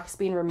blocks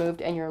being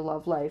removed in your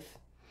love life.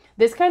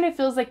 This kind of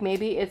feels like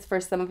maybe it's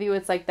for some of you,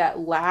 it's like that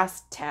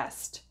last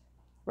test,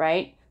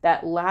 right?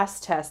 That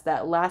last test,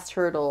 that last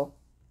hurdle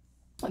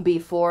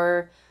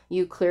before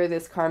you clear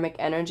this karmic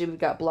energy. We've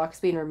got blocks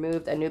being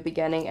removed, a new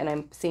beginning, and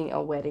I'm seeing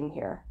a wedding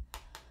here.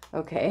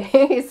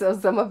 Okay, so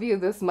some of you,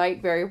 this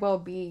might very well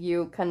be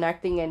you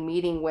connecting and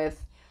meeting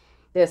with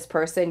this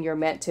person you're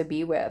meant to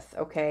be with,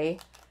 okay?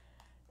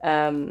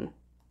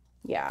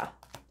 Yeah,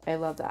 I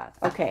love that.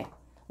 Okay,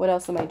 what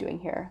else am I doing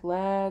here?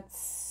 What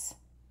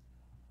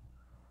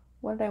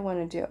did I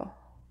want to do?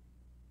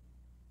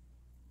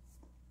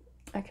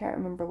 I can't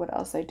remember what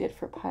else I did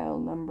for pile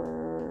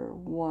number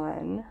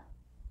 1.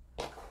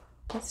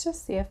 Let's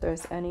just see if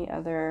there's any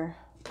other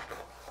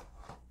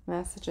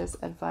messages,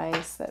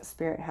 advice that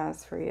Spirit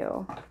has for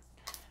you.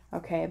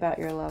 Okay, about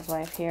your love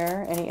life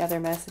here. Any other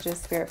messages,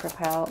 Spirit, for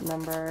pile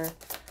number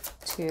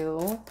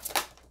 2?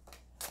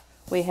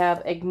 We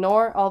have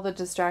ignore all the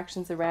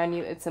distractions around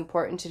you. It's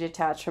important to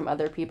detach from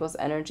other people's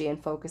energy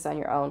and focus on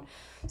your own.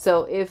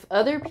 So if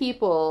other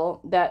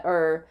people that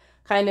are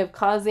kind of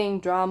causing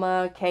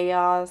drama,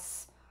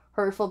 chaos,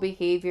 hurtful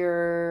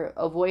behavior,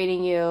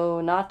 avoiding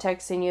you, not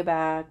texting you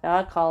back,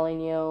 not calling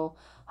you,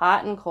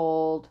 hot and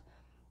cold,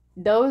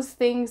 those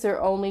things are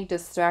only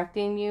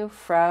distracting you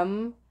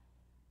from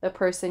the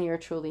person you're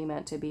truly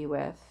meant to be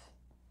with.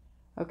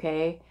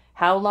 Okay?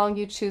 How long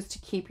you choose to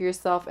keep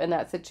yourself in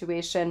that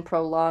situation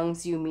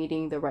prolongs you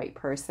meeting the right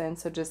person.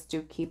 So just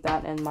do keep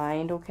that in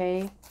mind,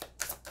 okay?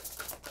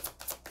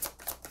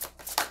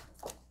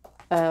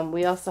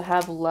 We also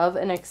have love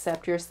and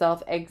accept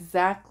yourself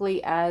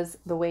exactly as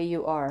the way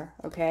you are,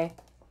 okay?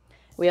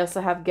 We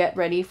also have get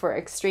ready for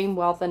extreme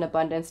wealth and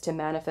abundance to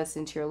manifest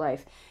into your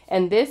life.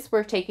 And this,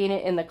 we're taking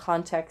it in the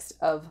context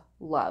of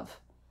love,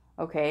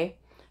 okay?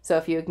 So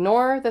if you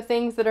ignore the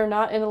things that are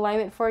not in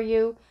alignment for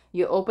you,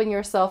 you open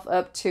yourself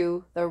up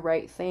to the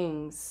right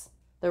things,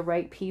 the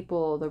right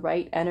people, the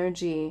right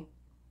energy.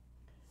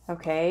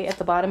 Okay, at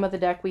the bottom of the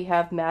deck, we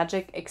have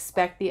magic,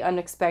 expect the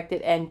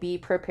unexpected, and be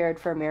prepared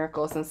for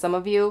miracles. And some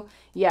of you,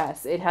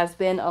 yes, it has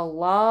been a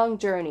long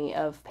journey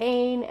of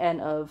pain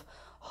and of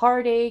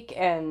heartache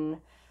and,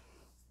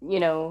 you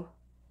know,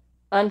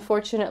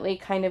 unfortunately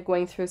kind of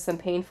going through some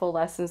painful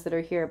lessons that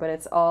are here, but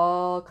it's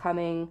all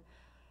coming,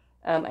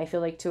 I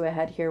feel like, to a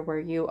head here where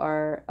you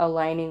are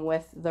aligning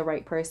with the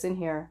right person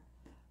here.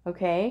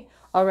 Okay.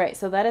 All right.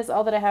 So that is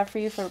all that I have for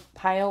you for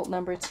pile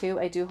number 2.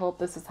 I do hope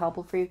this is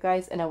helpful for you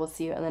guys, and I will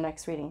see you in the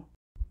next reading.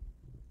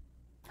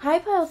 Hi,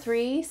 pile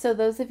 3. So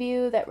those of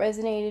you that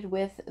resonated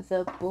with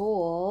the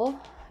bull,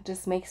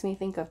 just makes me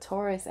think of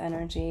Taurus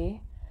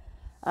energy.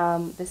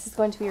 This is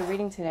going to be a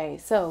reading today.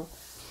 So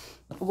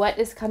what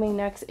is coming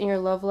next in your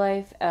love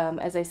life?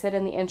 As I said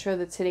in the intro,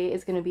 that today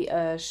is going to be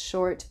a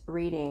short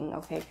reading,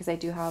 okay? Because I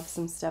do have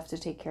some stuff to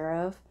take care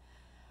of.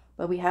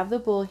 But we have the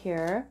bull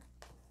here.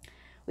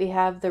 We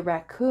have the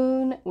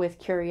raccoon with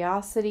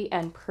curiosity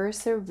and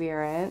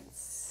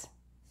perseverance.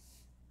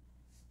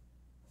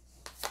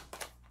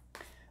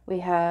 We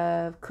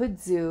have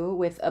kudzu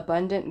with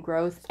abundant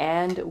growth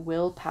and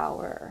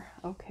willpower.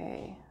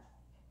 Okay.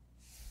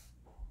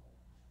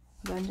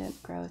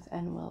 Abundant growth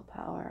and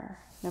willpower.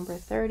 Number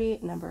 30,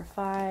 number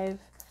 5.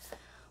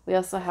 We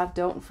also have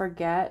don't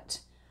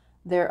forget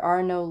there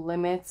are no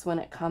limits when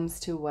it comes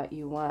to what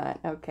you want.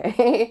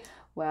 Okay.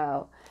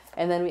 Wow.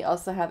 And then we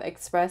also have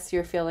express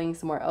your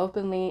feelings more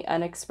openly.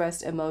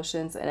 Unexpressed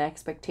emotions and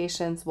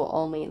expectations will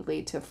only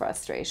lead to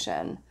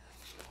frustration.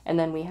 And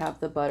then we have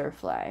the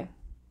butterfly.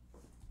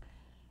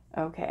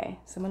 Okay,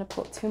 so I'm going to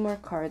pull 2 more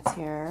cards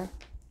here.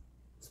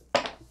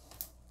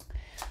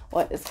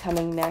 What is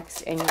coming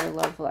next in your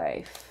love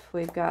life?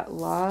 We've got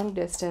long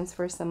distance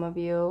for some of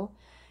you.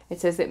 It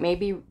says it may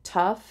be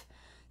tough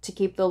to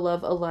keep the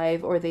love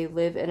alive, or they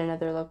live in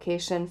another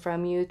location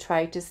from you.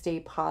 Try to stay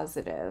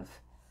positive.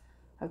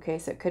 Okay,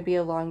 so it could be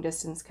a long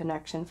distance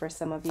connection for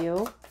some of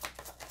you.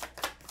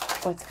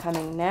 What's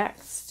coming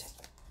next?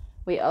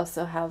 We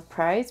also have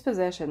prized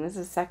possession. This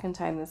is the second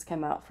time this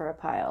came out for a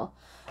pile.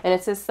 And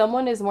it says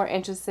someone is more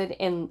interested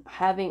in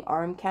having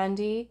arm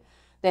candy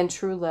than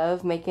true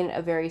love, making it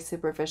a very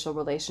superficial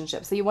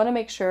relationship. So you want to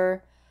make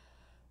sure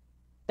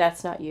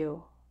that's not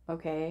you,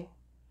 okay?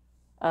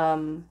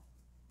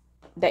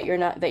 That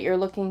you're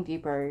looking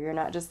deeper. You're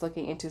not just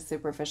looking into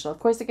superficial. Of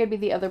course, it could be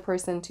the other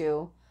person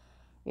too,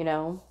 you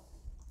know,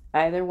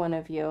 either one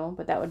of you,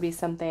 but that would be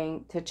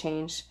something to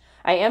change.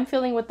 I am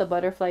feeling with the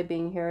butterfly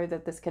being here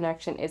that this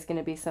connection is going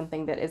to be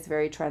something that is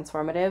very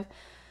transformative.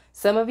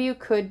 Some of you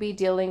could be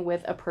dealing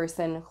with a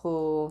person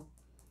who,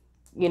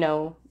 you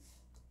know,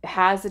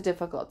 has a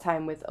difficult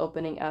time with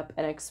opening up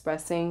and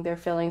expressing their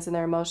feelings and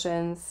their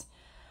emotions.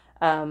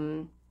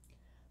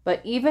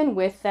 But even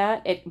with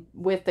that,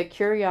 with the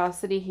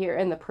curiosity here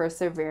and the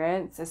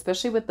perseverance,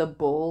 especially with the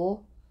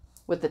bull,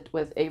 it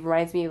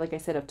reminds me, like I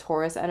said, of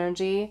Taurus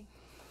energy.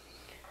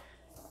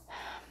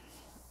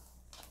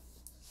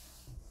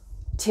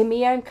 To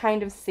me, I'm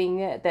kind of seeing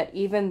it that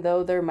even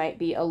though there might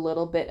be a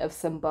little bit of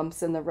some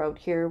bumps in the road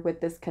here with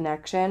this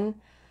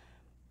connection,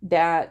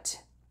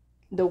 that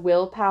the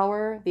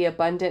willpower, the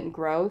abundant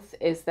growth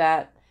is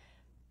that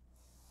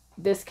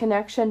this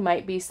connection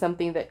might be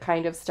something that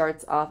kind of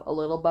starts off a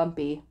little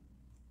bumpy.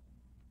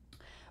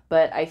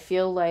 But I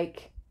feel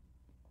like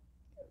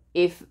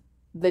if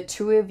the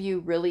two of you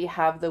really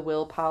have the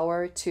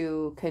willpower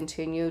to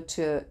continue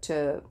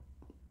to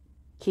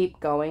keep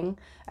going,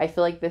 I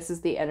feel like this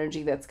is the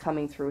energy that's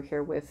coming through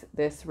here with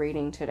this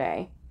reading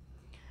today.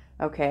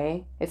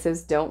 Okay? It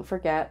says, don't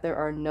forget there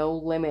are no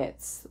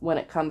limits when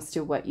it comes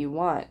to what you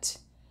want,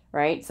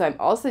 right? So I'm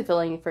also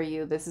feeling for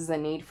you, this is a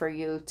need for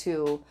you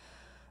to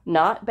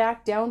not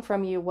back down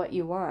from what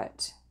you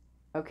want.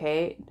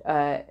 Okay?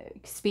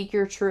 Speak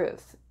your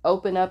truth.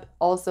 Open up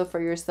also for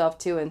yourself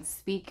too, and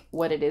speak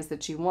what it is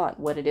that you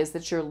want, what it is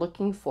that you're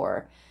looking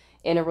for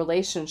in a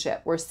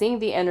relationship. We're seeing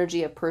the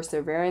energy of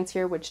perseverance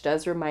here, which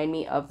does remind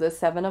me of the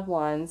 7 of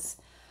Wands.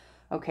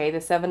 Okay, the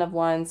 7 of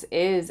Wands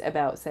is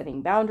about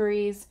setting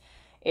boundaries.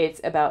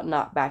 It's about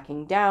not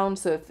backing down.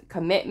 So if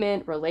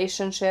commitment,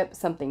 relationship,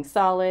 something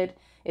solid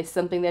is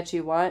something that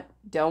you want,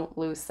 don't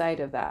lose sight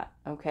of that,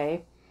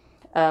 okay?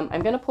 I'm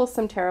going to pull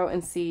some tarot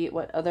and see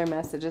what other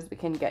messages we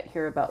can get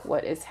here about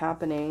what is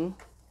happening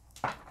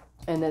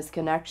in this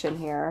connection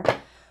here.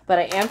 But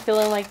I am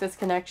feeling like this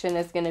connection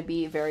is going to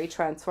be very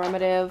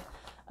transformative.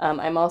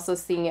 I'm also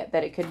seeing it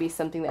that it could be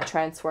something that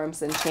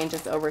transforms and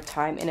changes over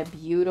time in a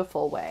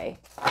beautiful way.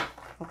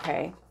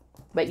 Okay.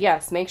 But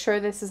yes, make sure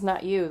this is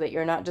not you, that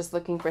you're not just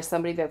looking for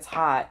somebody that's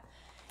hot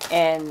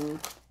and,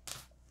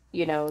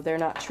 you know, they're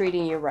not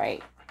treating you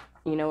right,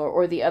 you know,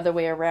 or the other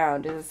way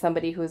around. Is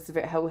somebody who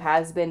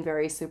has been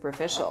very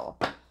superficial,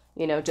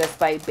 you know, just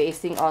by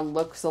basing on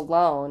looks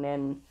alone.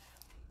 And,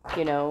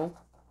 you know,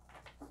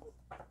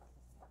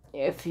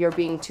 if you're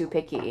being too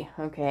picky,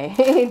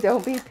 okay,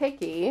 don't be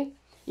picky.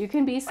 You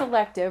can be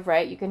selective,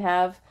 right? You can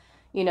have,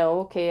 you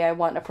know, okay, I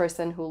want a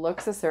person who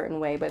looks a certain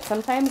way, but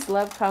sometimes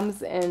love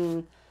comes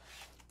in,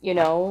 you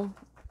know,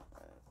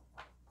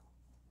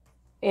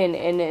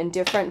 in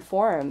different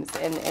forms,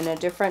 in a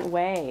different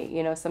way.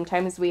 You know,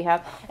 sometimes we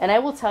have, and I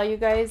will tell you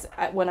guys,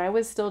 when I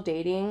was still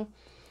dating,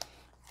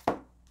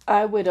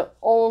 I would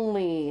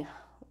only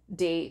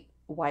date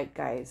white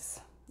guys.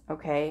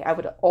 Okay, I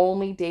would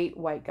only date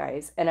white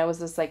guys. And I was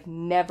just like,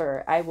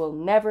 never. I will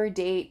never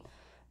date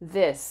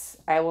this.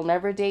 I will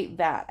never date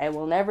that. I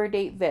will never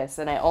date this.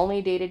 And I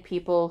only dated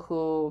people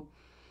who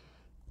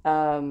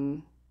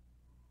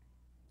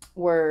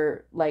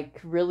were like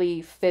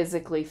really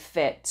physically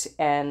fit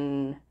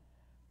and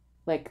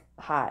like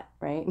hot,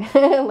 right?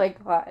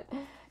 Like hot.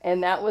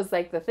 And that was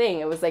like the thing.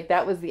 It was like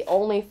that was the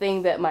only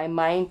thing that my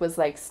mind was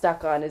like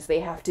stuck on, is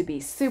they have to be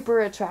super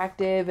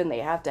attractive and they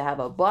have to have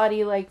a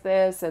body like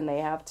this and they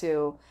have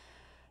to,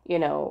 you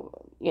know,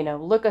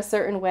 look a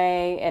certain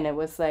way. And it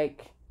was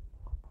like,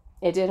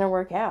 it didn't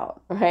work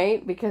out,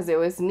 right? Because it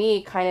was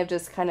me kind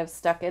of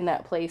stuck in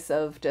that place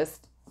of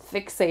just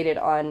fixated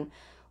on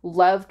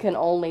love can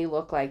only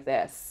look like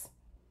this.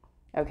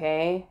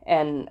 Okay?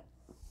 And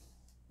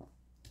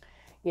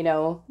you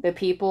know, the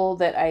people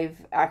that I've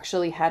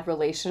actually had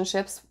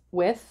relationships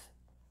with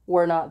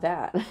were not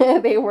that.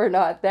 They were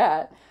not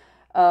that.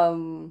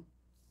 You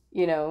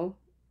know,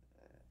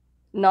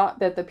 not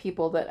that the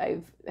people that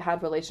I've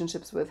had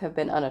relationships with have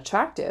been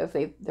unattractive.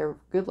 They're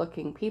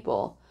good-looking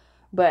people,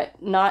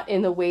 but not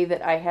in the way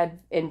that I had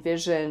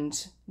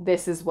envisioned.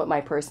 This is what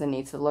my person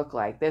needs to look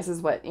like. This is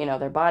what, you know,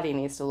 their body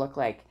needs to look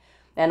like.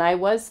 And I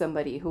was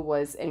somebody who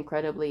was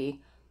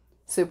incredibly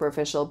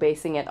superficial,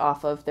 basing it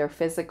off of their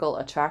physical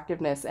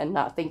attractiveness and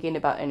not thinking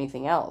about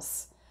anything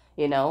else,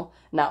 you know,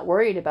 not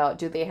worried about,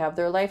 do they have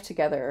their life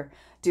together?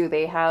 Do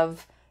they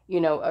have,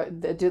 you know,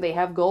 do they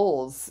have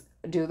goals?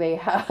 Do they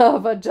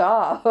have a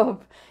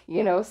job?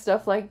 You know,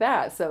 stuff like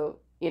that. So,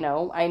 you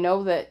know, I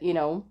know that, you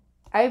know,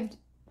 I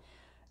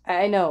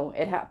know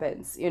it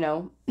happens, you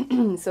know.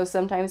 So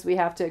sometimes we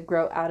have to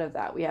grow out of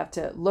that. We have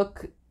to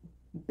look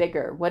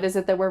bigger. What is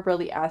it that we're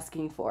really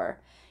asking for,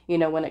 you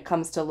know, when it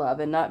comes to love,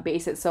 and not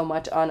base it so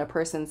much on a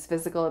person's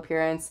physical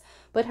appearance,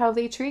 but how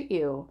they treat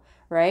you,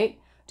 right?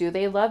 Do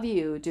they love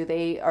you?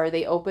 Are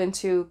they open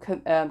to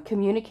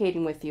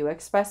communicating with you,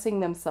 expressing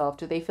themselves?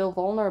 Do they feel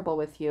vulnerable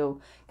with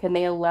you? Can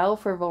they allow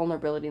for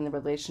vulnerability in the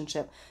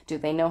relationship? Do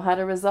they know how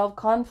to resolve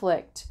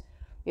conflict?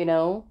 You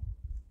know,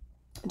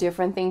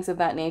 different things of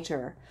that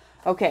nature.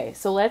 Okay,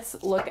 so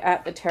let's look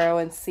at the tarot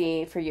and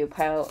see for you,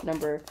 pile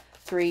number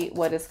 3,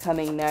 what is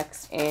coming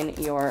next in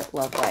your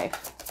love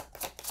life.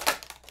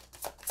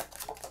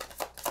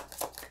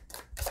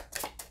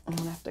 I'm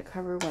going to have to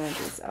cover one of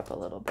these up a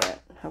little bit.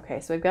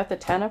 Okay, so we've got the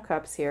 10 of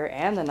Cups here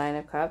and the 9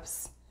 of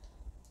Cups.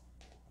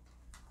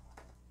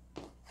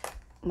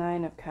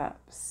 9 of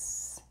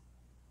Cups.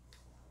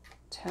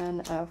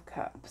 10 of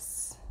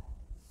Cups.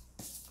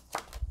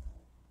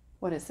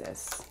 What is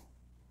this?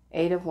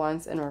 8 of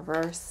Wands in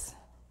reverse.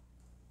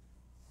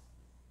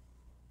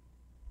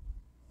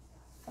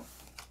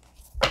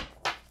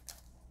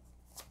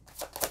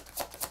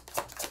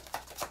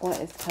 What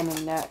is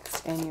coming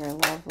next in your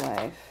love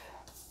life?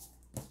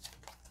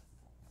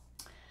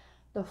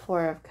 The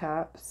 4 of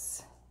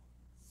Cups.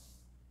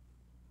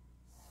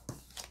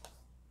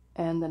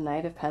 And the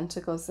Knight of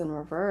Pentacles in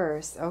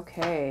reverse.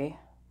 Okay.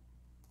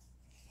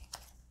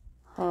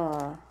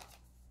 Huh.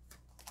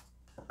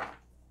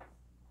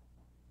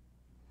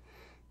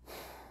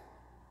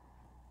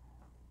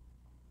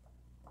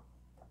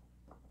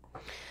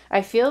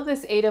 I feel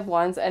this 8 of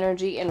Wands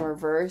energy in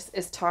reverse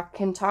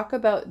can talk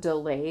about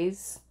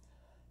delays,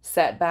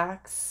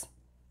 setbacks,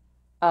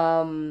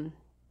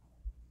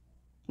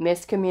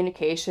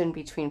 miscommunication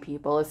between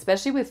people,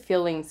 especially with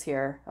feelings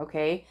here,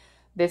 okay?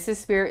 This is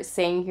Spirit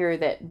saying here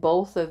that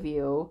both of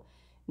you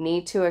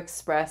need to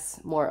express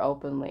more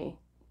openly,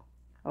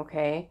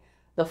 okay?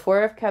 The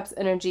 4 of Cups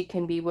energy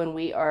can be when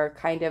we are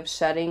kind of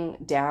shutting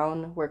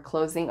down, we're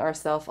closing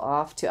ourselves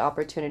off to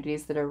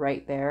opportunities that are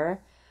right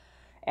there.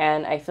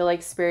 And I feel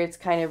like Spirit's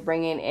kind of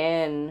bringing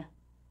in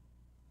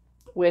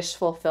wish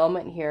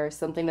fulfillment here,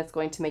 something that's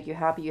going to make you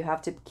happy. You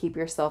have to keep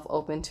yourself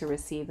open to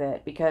receive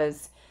it,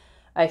 because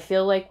I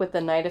feel like with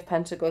the Knight of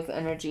Pentacles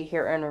energy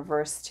here in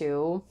reverse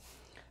too,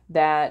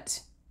 that,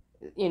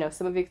 you know,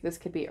 some of you, this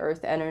could be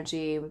earth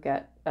energy. We've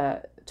got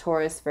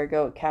Taurus,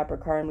 Virgo,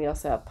 Capricorn. We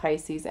also have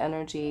Pisces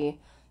energy,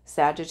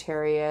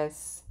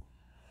 Sagittarius.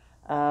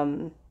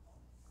 But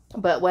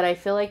what I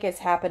feel like is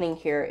happening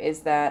here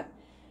is that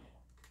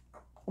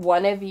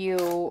one of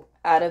you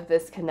out of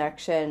this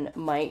connection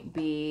might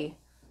be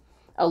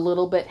a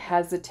little bit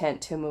hesitant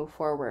to move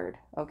forward.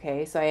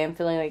 Okay, so I am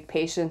feeling like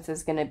patience,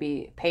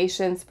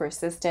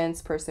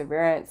 persistence,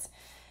 perseverance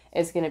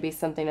is going to be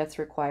something that's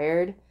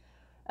required.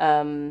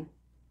 You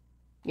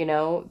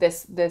know,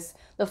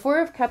 the 4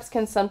 of Cups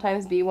can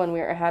sometimes be when we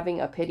are having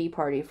a pity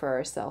party for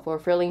ourselves or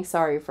feeling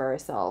sorry for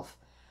ourselves.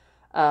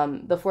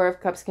 The 4 of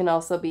Cups can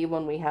also be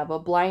when we have a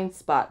blind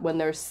spot, when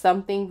there's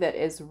something that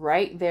is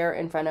right there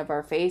in front of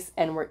our face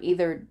and we're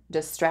either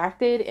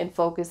distracted and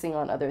focusing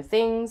on other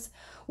things,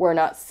 we're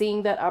not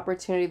seeing that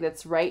opportunity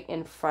that's right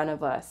in front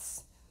of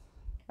us.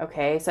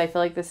 Okay, so I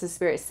feel like this is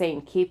Spirit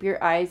saying, keep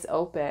your eyes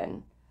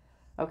open.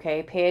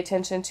 Okay, pay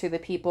attention to the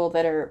people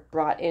that are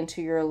brought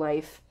into your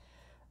life,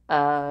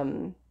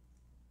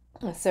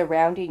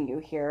 surrounding you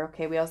here.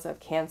 Okay, we also have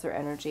Cancer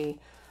energy.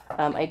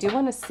 I do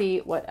want to see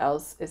what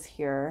else is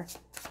here.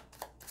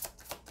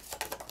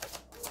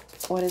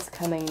 What is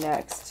coming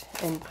next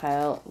in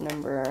pile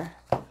number?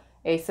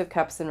 Ace of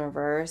Cups in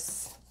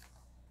reverse,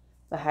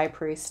 the High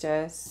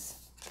Priestess,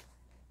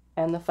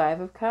 and the 5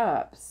 of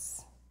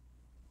Cups.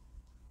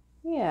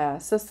 Yeah,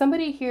 so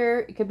somebody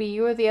here, it could be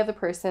you or the other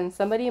person,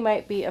 somebody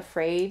might be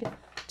afraid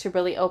to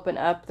really open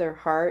up their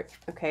heart.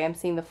 Okay, I'm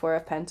seeing the 4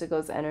 of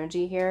Pentacles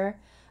energy here.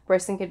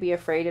 Person could be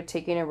afraid of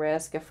taking a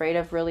risk, afraid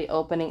of really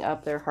opening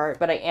up their heart.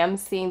 But I am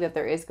seeing that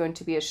there is going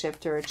to be a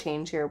shift or a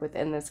change here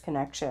within this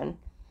connection.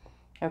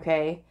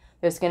 Okay,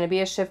 there's going to be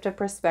a shift of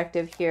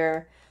perspective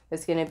here.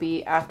 There's going to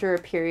be, after a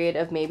period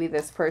of maybe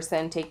this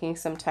person taking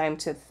some time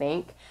to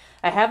think.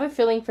 I have a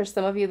feeling for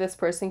some of you, this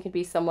person could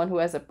be someone who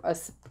has a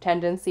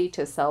tendency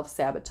to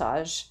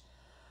self-sabotage.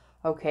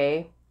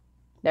 Okay,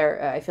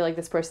 I feel like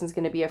this person's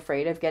going to be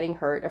afraid of getting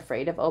hurt,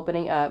 afraid of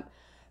opening up.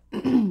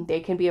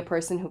 They can be a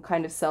person who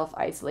kind of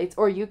self-isolates,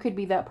 or you could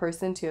be that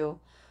person too.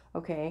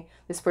 Okay,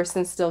 this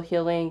person's still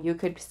healing. You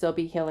could still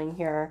be healing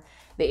here.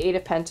 The 8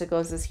 of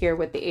Pentacles is here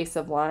with the Ace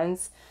of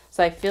Wands.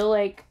 So I feel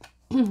like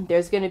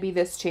there's going to be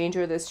this change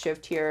or this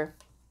shift here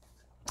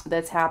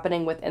that's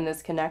happening within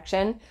this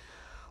connection,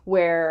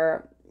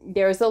 where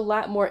there's a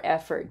lot more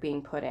effort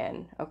being put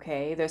in,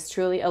 okay? There's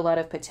truly a lot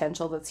of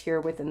potential that's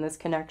here within this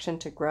connection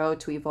to grow,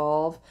 to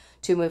evolve,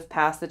 to move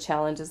past the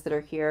challenges that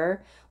are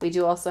here. We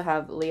do also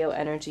have Leo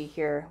energy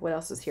here. What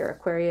else is here?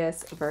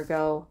 Aquarius,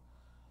 Virgo,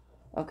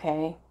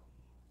 okay?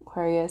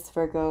 Aquarius,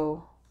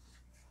 Virgo,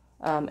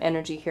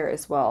 energy here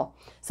as well.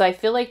 So I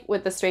feel like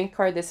with the Strength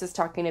card, this is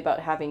talking about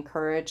having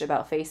courage,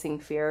 about facing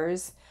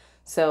fears.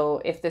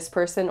 So if this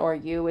person or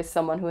you is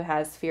someone who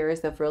has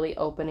fears of really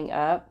opening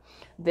up,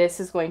 this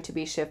is going to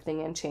be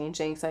shifting and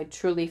changing. So I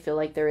truly feel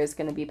like there is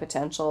going to be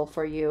potential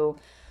for you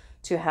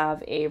to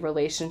have a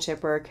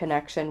relationship or a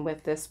connection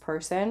with this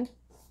person.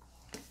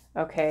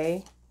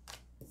 Okay.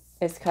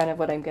 It's kind of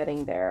what I'm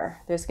getting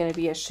there. There's going to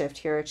be a shift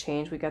here, a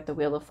change. We got the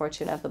Wheel of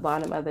Fortune at the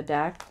bottom of the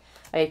deck.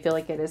 I feel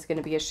like it is going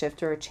to be a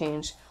shift or a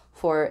change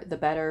for the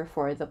better,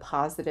 for the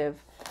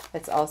positive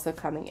that's also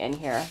coming in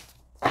here.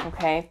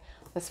 Okay.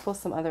 Let's pull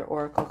some other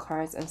oracle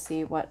cards and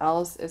see what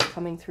else is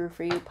coming through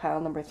for you.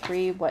 Pile number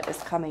 3. What is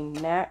coming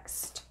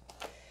next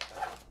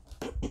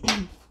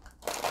in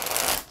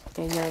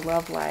your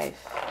love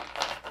life?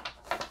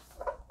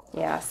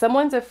 Yeah,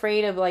 someone's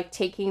afraid of like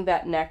taking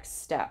that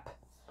next step.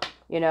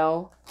 You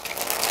know,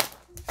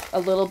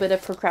 a little bit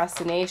of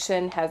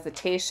procrastination,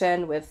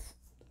 hesitation with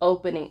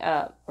opening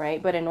up,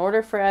 right? But in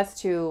order for us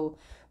to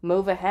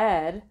move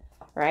ahead,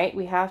 right,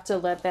 we have to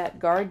let that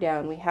guard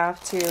down. We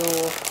have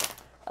to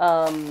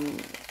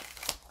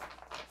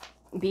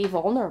be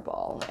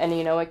vulnerable. And,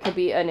 you know, it could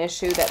be an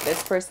issue that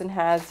this person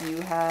has,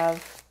 you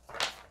have.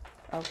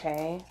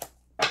 Okay.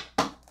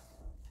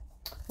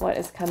 What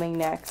is coming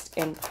next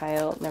in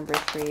pile number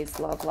 3's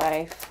love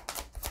life?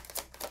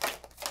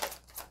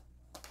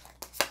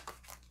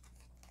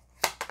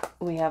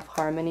 We have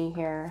harmony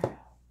here.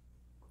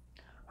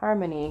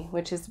 Harmony,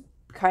 which is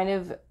kind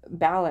of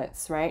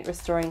balance, right?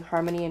 Restoring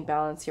harmony and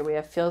balance here. We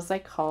have feels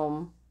like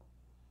home.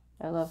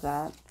 I love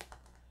that.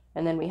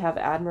 And then we have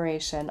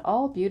admiration,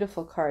 all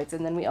beautiful cards.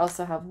 And then we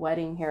also have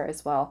wedding here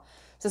as well.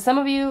 So some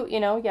of you, you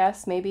know,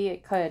 yes, maybe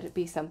it could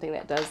be something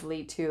that does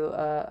lead to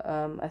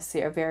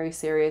a very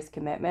serious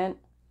commitment.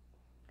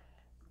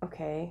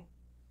 Okay.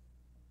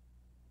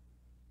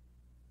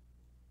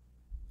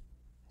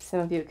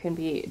 Some of you can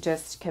be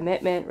just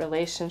commitment,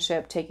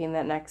 relationship, taking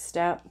that next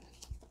step.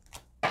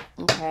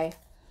 Okay.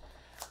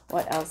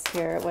 What else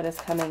here? What is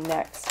coming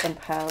next in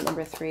pile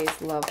number 3's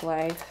love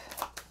life?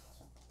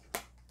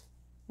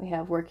 We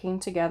have working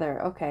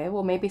together. Okay,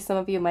 well, maybe some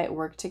of you might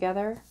work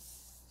together,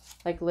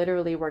 like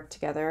literally work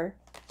together.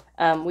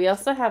 We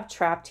also have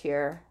trapped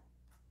here.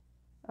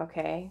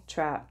 Okay,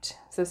 trapped.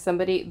 So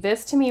somebody,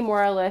 this to me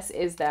more or less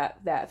is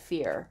that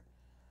fear.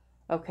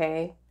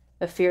 Okay,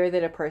 the fear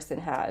that a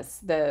person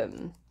has.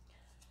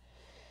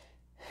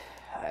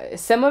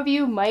 Some of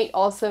you might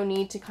also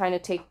need to kind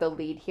of take the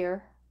lead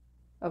here.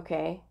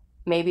 Okay.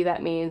 Maybe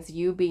that means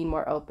you being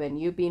more open,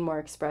 you being more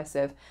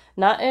expressive,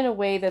 not in a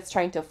way that's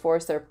trying to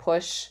force or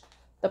push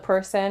the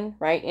person,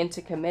 right,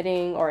 into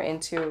committing or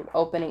into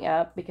opening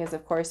up, because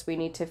of course we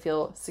need to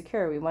feel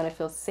secure. We want to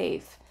feel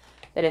safe,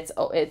 that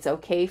it's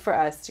okay for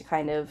us to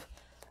kind of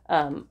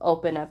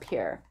open up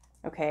here.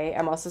 Okay.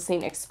 I'm also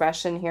seeing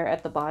expression here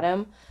at the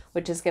bottom,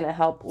 which is going to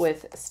help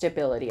with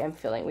stability. I'm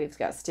feeling we've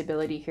got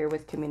stability here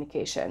with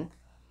communication.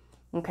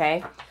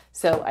 Okay.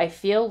 So I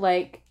feel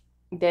like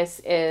this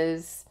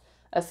is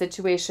a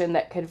situation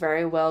that could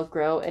very well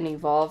grow and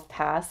evolve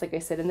past. Like I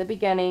said in the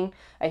beginning,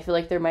 I feel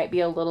like there might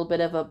be a little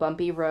bit of a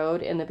bumpy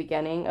road in the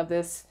beginning of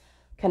this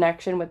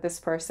connection with this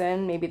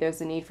person. Maybe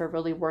there's a need for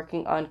really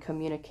working on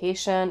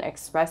communication,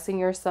 expressing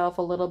yourself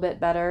a little bit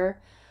better.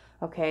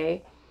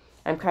 Okay.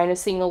 I'm kind of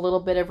seeing a little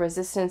bit of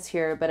resistance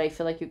here, but I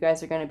feel like you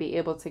guys are going to be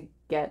able to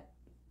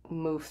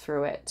move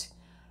through it.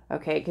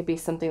 Okay. It could be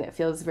something that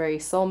feels very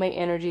soulmate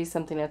energy,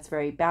 something that's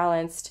very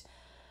balanced.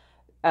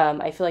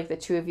 I feel like the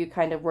two of you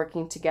kind of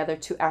working together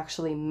to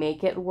actually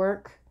make it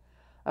work.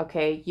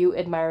 Okay, you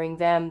admiring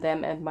them,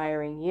 them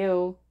admiring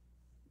you.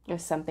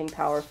 There's something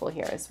powerful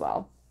here as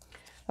well.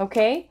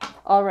 Okay,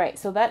 all right.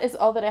 So that is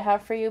all that I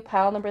have for you.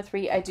 Pile number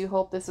 3. I do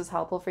hope this is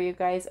helpful for you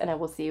guys, and I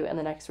will see you in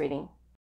the next reading.